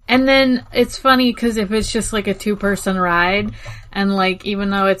 And then it's funny because if it's just like a 2-person ride, and like even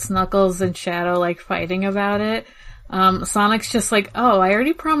though it's Knuckles and Shadow like fighting about it, Sonic's just like, oh, I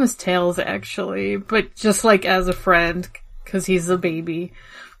already promised Tails actually, but just like as a friend because he's a baby.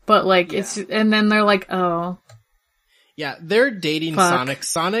 But like it's, and then they're like, oh. Yeah, they're dating Fuck. Sonic.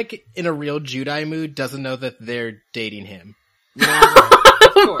 Sonic, in a real Judai mood, doesn't know that they're dating him. You know,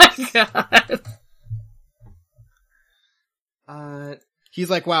 of course. God. He's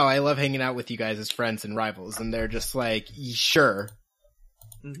like, wow, I love hanging out with you guys as friends and rivals. And they're just like, sure.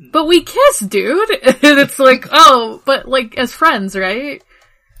 But we kiss, dude. And it's like, oh, but like as friends, right?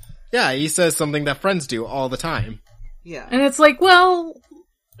 Yeah, he says something that friends do all the time. Yeah. And it's like, well,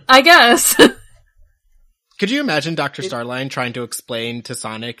 I guess. Could you imagine Dr. Starline trying to explain to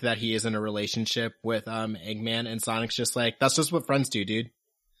Sonic that he is in a relationship with Eggman, and Sonic's just like, that's just what friends do, dude.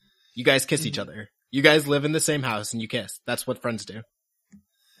 You guys kiss each other. You guys live in the same house and you kiss. That's what friends do.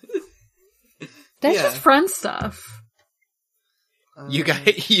 That's just friend stuff. You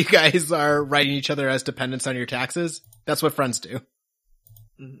guys are writing each other as dependents on your taxes. That's what friends do.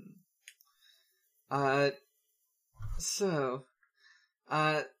 So,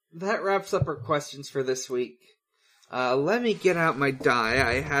 that wraps up our questions for this week. Let me get out my die.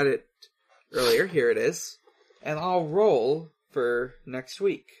 I had it earlier. Here it is. And I'll roll for next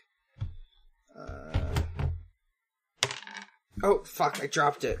week. Oh, fuck, I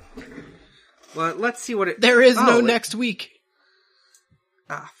dropped it. Well, let's see what it... There is no next week.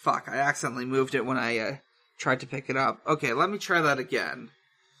 Ah, fuck, I accidentally moved it when I tried to pick it up. Okay, let me try that again.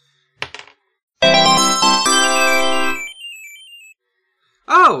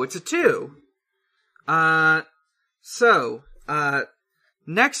 Oh, it's a 2.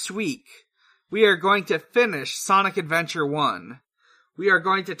 Next week, we are going to finish Sonic Adventure 1. We are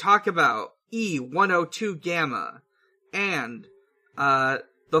going to talk about E102 Gamma and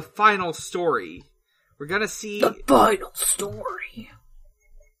the final story. We're gonna see the final story.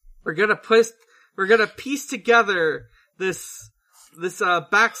 We're gonna piece together this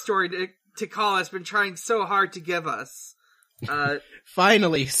backstory Tikal has been trying so hard to give us.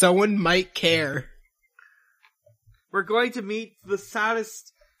 Finally, someone might care. We're going to meet the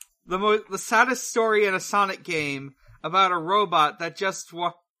saddest story in a Sonic game about a robot that just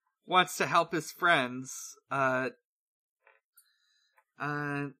wants to help his friends.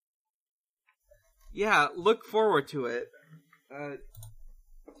 Yeah, look forward to it.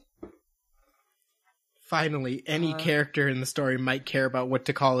 Finally, any character in the story might care about what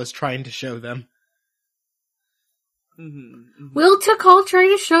Tikal is trying to show them. Will Tikal try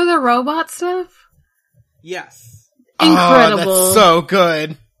to show the robot stuff? Yes. Incredible. Oh, that's so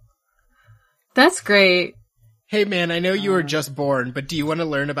good. That's great. Hey man, I know you were just born, but do you want to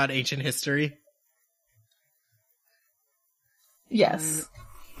learn about ancient history? Yes.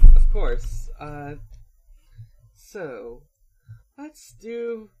 Of course. So, let's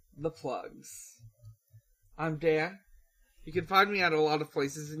do the plugs. I'm Dan. You can find me at a lot of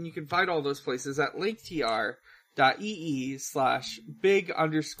places, and you can find all those places at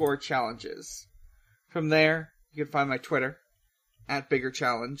linktr.ee/big_challenges. From there, you can find my Twitter, at Bigger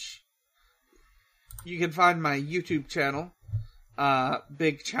Challenge. You can find my YouTube channel,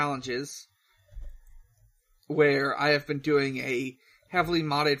 Big Challenges, where I have been doing a heavily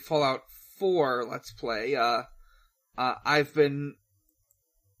modded Fallout 4 Let's Play.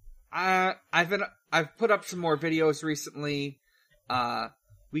 I've put up some more videos recently.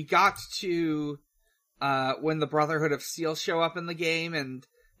 We got to when the Brotherhood of Steel show up in the game and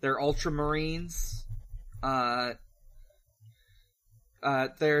they're Ultramarines.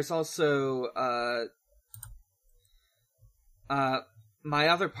 There's also my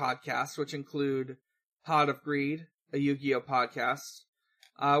other podcasts, which include Pod of Greed, a Yu-Gi-Oh podcast.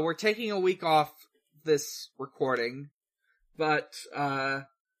 We're taking a week off this recording, but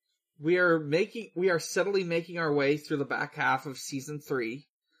we are steadily making our way through the back half of season 3.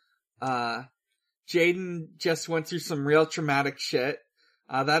 Jaden just went through some real traumatic shit.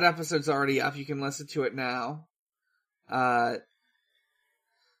 That episode's already up. You can listen to it now.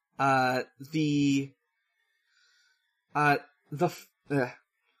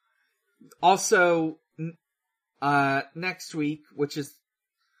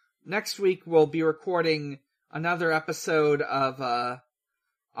 Next week we'll be recording another episode of,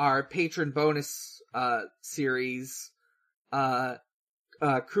 our patron bonus, series,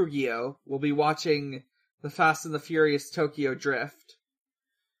 Krugio. We'll be watching the Fast and the Furious Tokyo Drift.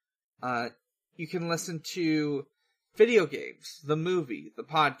 You can listen to Video Games, the movie, the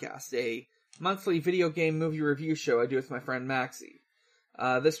podcast, a monthly video game movie review show I do with my friend Maxie.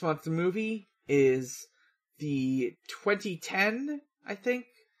 This month's movie is the 2010, I think,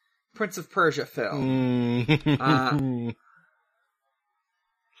 Prince of Persia film.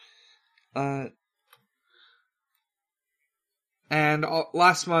 And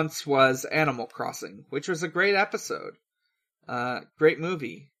last month's was Animal Crossing, which was a great episode. Great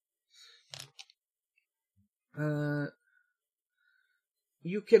movie.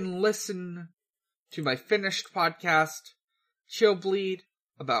 You can listen to my finished podcast, Chill Bleed,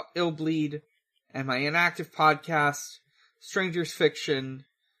 about Ill Bleed, and my inactive podcast, Stranger's Fiction,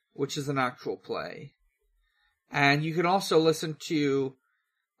 which is an actual play. And you can also listen to,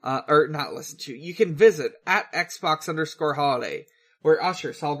 you can visit at Xbox_holiday, where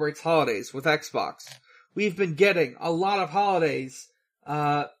Usher celebrates holidays with Xbox. We've been getting a lot of holidays.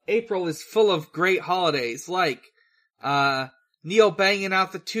 April is full of great holidays, like, Neil banging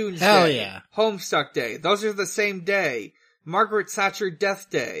out the tunes Hell day, yeah. Homestuck Day. Those are the same day. Margaret Thatcher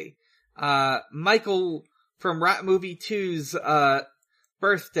Death Day. Michael from Rat Movie 2's,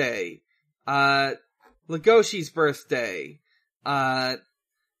 birthday, Legoshi's birthday,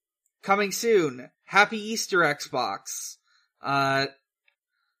 coming soon, Happy Easter Xbox,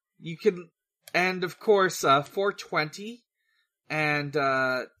 you can, and of course, 420, and,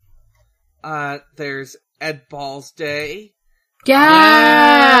 there's Ed Balls Day.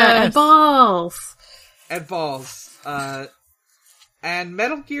 Yeah! Ed Balls! Ed Balls, and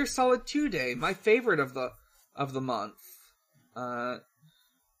Metal Gear Solid 2 Day, my favorite of the month.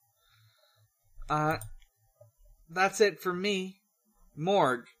 That's it for me.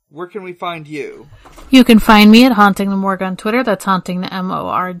 Morg, where can we find you? You can find me at Haunting the Morgue on Twitter. That's Haunting the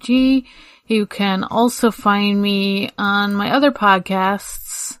MORG. You can also find me on my other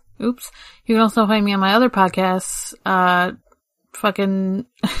podcasts. Oops. You can also find me on my other podcasts. Fucking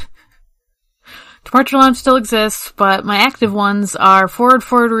Departure Lounge still exists, but my active ones are Forward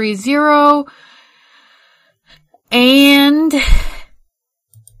ReZero and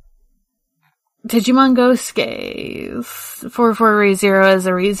Digimon Ghost Gaze. Forward ReZero is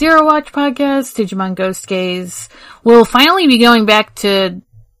a ReZero Watch podcast. Digimon Ghost Gaze will finally be going back to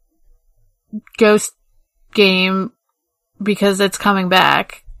Ghost Game because it's coming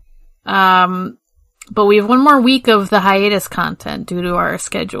back. But we have one more week of the hiatus content due to our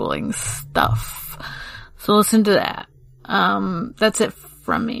scheduling stuff. So listen to that. That's it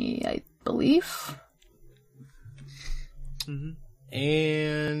from me, I believe. Mm-hmm.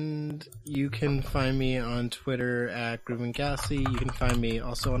 And you can find me on Twitter at Groovin' Galaxy. You can find me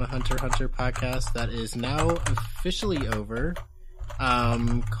also on a Hunter x Hunter podcast that is now officially over,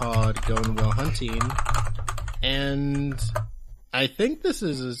 called Going Will Hunting. And I think this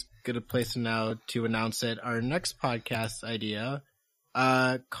is as good a place now to announce it. Our next podcast idea,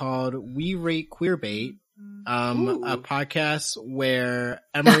 called We Rate Queerbait, a podcast where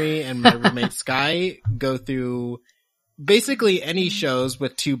Emery and my roommate Sky go through basically any shows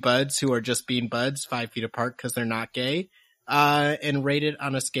with two buds who are just being buds 5 feet apart because they're not gay, and rate it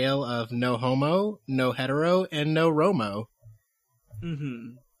on a scale of no homo, no hetero, and no romo.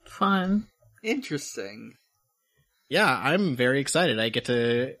 Mm-hmm. Fun. Interesting. Yeah, I'm very excited. I get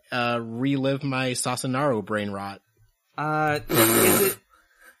to relive my Sasanaro brain rot.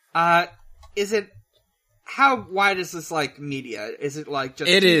 Is it, how wide is this, like, media? Is it, like, just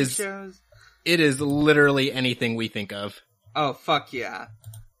it TV is, shows? It is literally anything we think of. Oh, fuck yeah.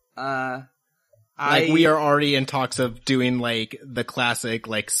 We are already in talks of doing, like, the classic,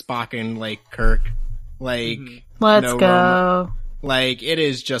 like, Spock and, like, Kirk. Like, let's go. Romo. Like, it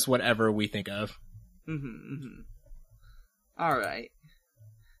is just whatever we think of. Alright.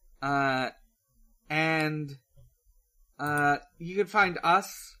 And, you can find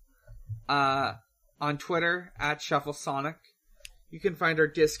us, on Twitter at ShuffleSonic. You can find our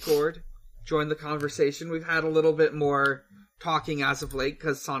Discord. Join the conversation. We've had a little bit more talking as of late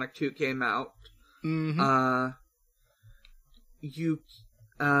because Sonic 2 came out. And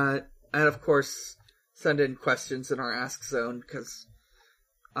of course, send in questions in our Ask Zone because,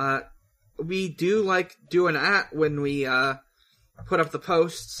 we do like doing that when we, put up the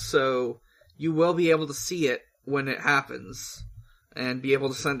posts, so you will be able to see it when it happens and be able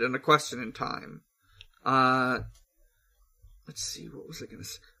to send in a question in time. Let's see, what was I gonna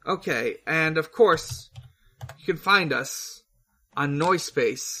say? Okay, and of course, you can find us on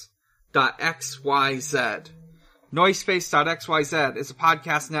Noisepace.xyz. Noisepace.xyz is a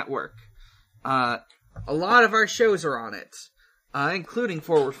podcast network. A lot of our shows are on it, including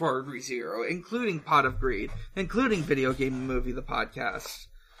Forward ReZero, including Pot of Greed, including Video Game Movie, the podcast.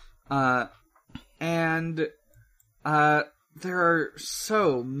 And there are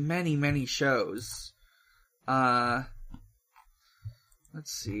so many shows.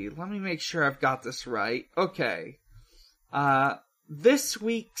 Let's see. Let me make sure I've got this right. Okay. This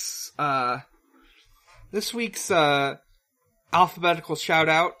week's alphabetical shout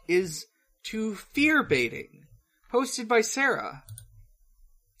out is to Fear Baiting, hosted by Sarah.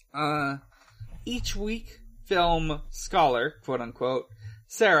 Each week, film scholar, quote unquote,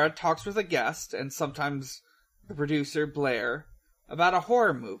 Sarah talks with a guest, and sometimes the producer, Blair, about a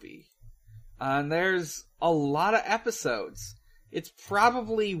horror movie. And there's a lot of episodes. It's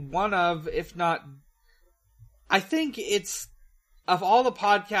probably one of, if not, I think it's, of all the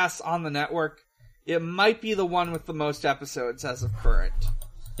podcasts on the network, it might be the one with the most episodes as of current.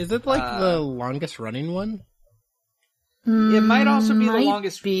 Is it like the longest running one? It might also be the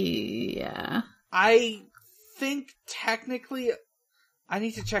longest. Yeah. I think technically, I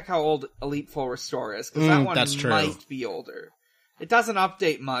need to check how old Elite Full Restore is, because that one might be older. It doesn't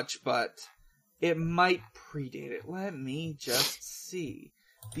update much, but it might predate it. Let me just see.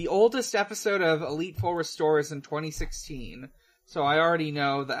 the oldest episode of Elite Four Restore is in 2016, so I already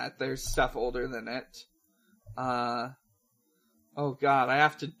know that there's stuff older than it. Oh god, I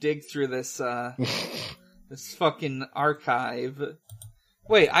have to dig through this, this fucking archive.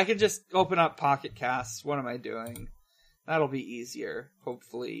 Wait, I can just open up Pocket Casts. What am I doing? That'll be easier,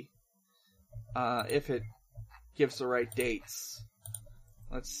 hopefully. If it gives the right dates.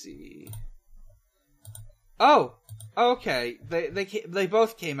 Let's see. Oh! Okay. They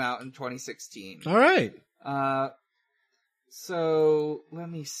both came out in 2016. Alright. So, let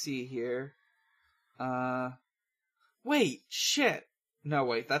me see here. Wait, shit! No,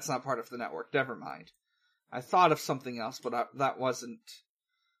 wait, that's not part of the network. Never mind. I thought of something else, but that wasn't.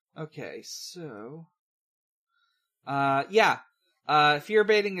 Okay, so... Fear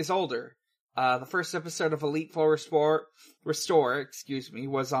Baiting is older. The first episode of Elite Four Restore,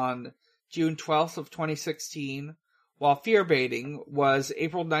 was on June 12th of 2016, while Fear Baiting was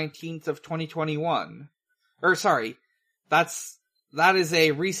April 19th of 2021. That is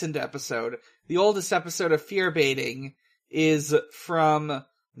a recent episode. The oldest episode of Fear Baiting is from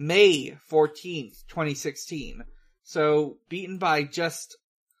May 14th, 2016. So, beaten by just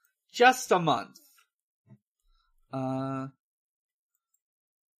a month.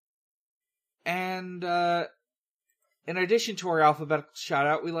 In addition to our alphabetical shout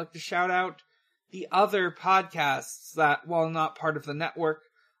out, we like to shout out the other podcasts that, while not part of the network,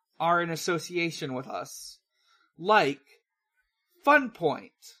 are in association with us. Like Fun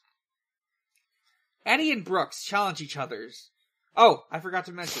Point. Eddie and Brooks challenge each other's. Oh, I forgot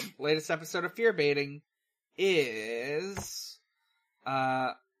to mention, latest episode of Fear Baiting is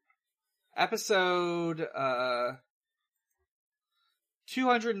episode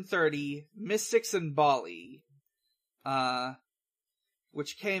 230, Mystics and Bali,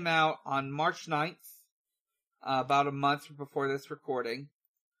 which came out on March 9th, about a month before this recording.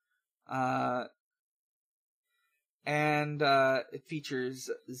 And it features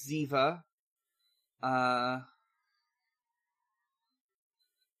Ziva,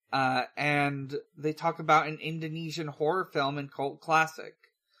 and they talk about an Indonesian horror film and cult classic.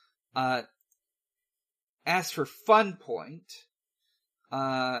 As for Fun Point,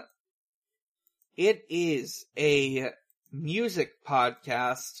 it is a music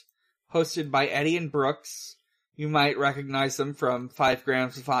podcast hosted by Eddie and Brooks. You might recognize them from 5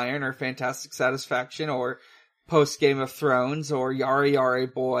 Grams of Iron or Fantastic Satisfaction or post Game of Thrones or Yara Yara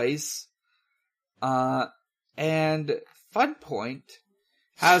Boys. And Fun Point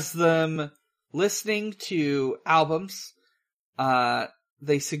has them listening to albums.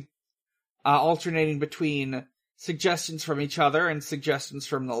 Alternating between suggestions from each other and suggestions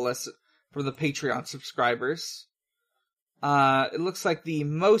from the Patreon subscribers. It looks like the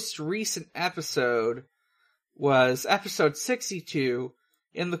most recent episode was episode 62,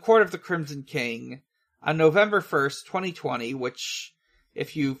 In the Court of the Crimson King, on November 1st, 2020, which,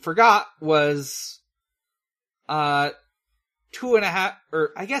 if you forgot, was 2.5,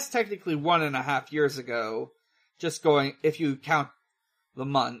 or I guess technically 1.5 years ago, just going, if you count the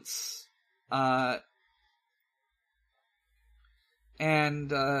months. So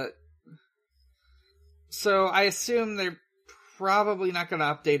I assume they're probably not going to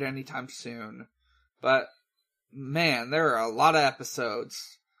update anytime soon. But, man, there are a lot of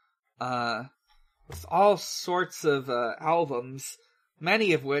episodes. With all sorts of albums,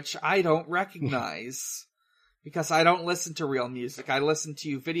 many of which I don't recognize. Because I don't listen to real music. I listen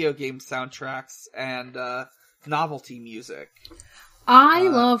to video game soundtracks and novelty music. I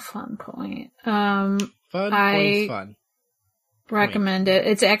love Fun Point. Point's fun. Recommend it.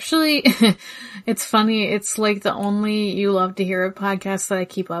 It's actually, it's funny. It's like the only You Love to Hear It podcast that I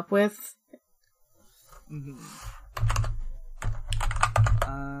keep up with. Mm-hmm.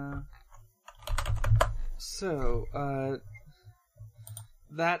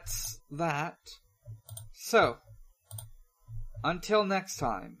 That's that. So, until next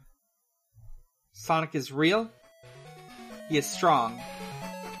time, Sonic is real, he is strong,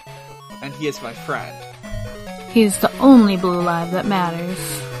 and he is my friend. He's the only blue live that matters.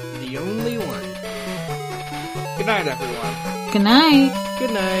 The only one. Good night, everyone. Good night.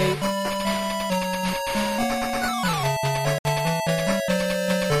 Good night.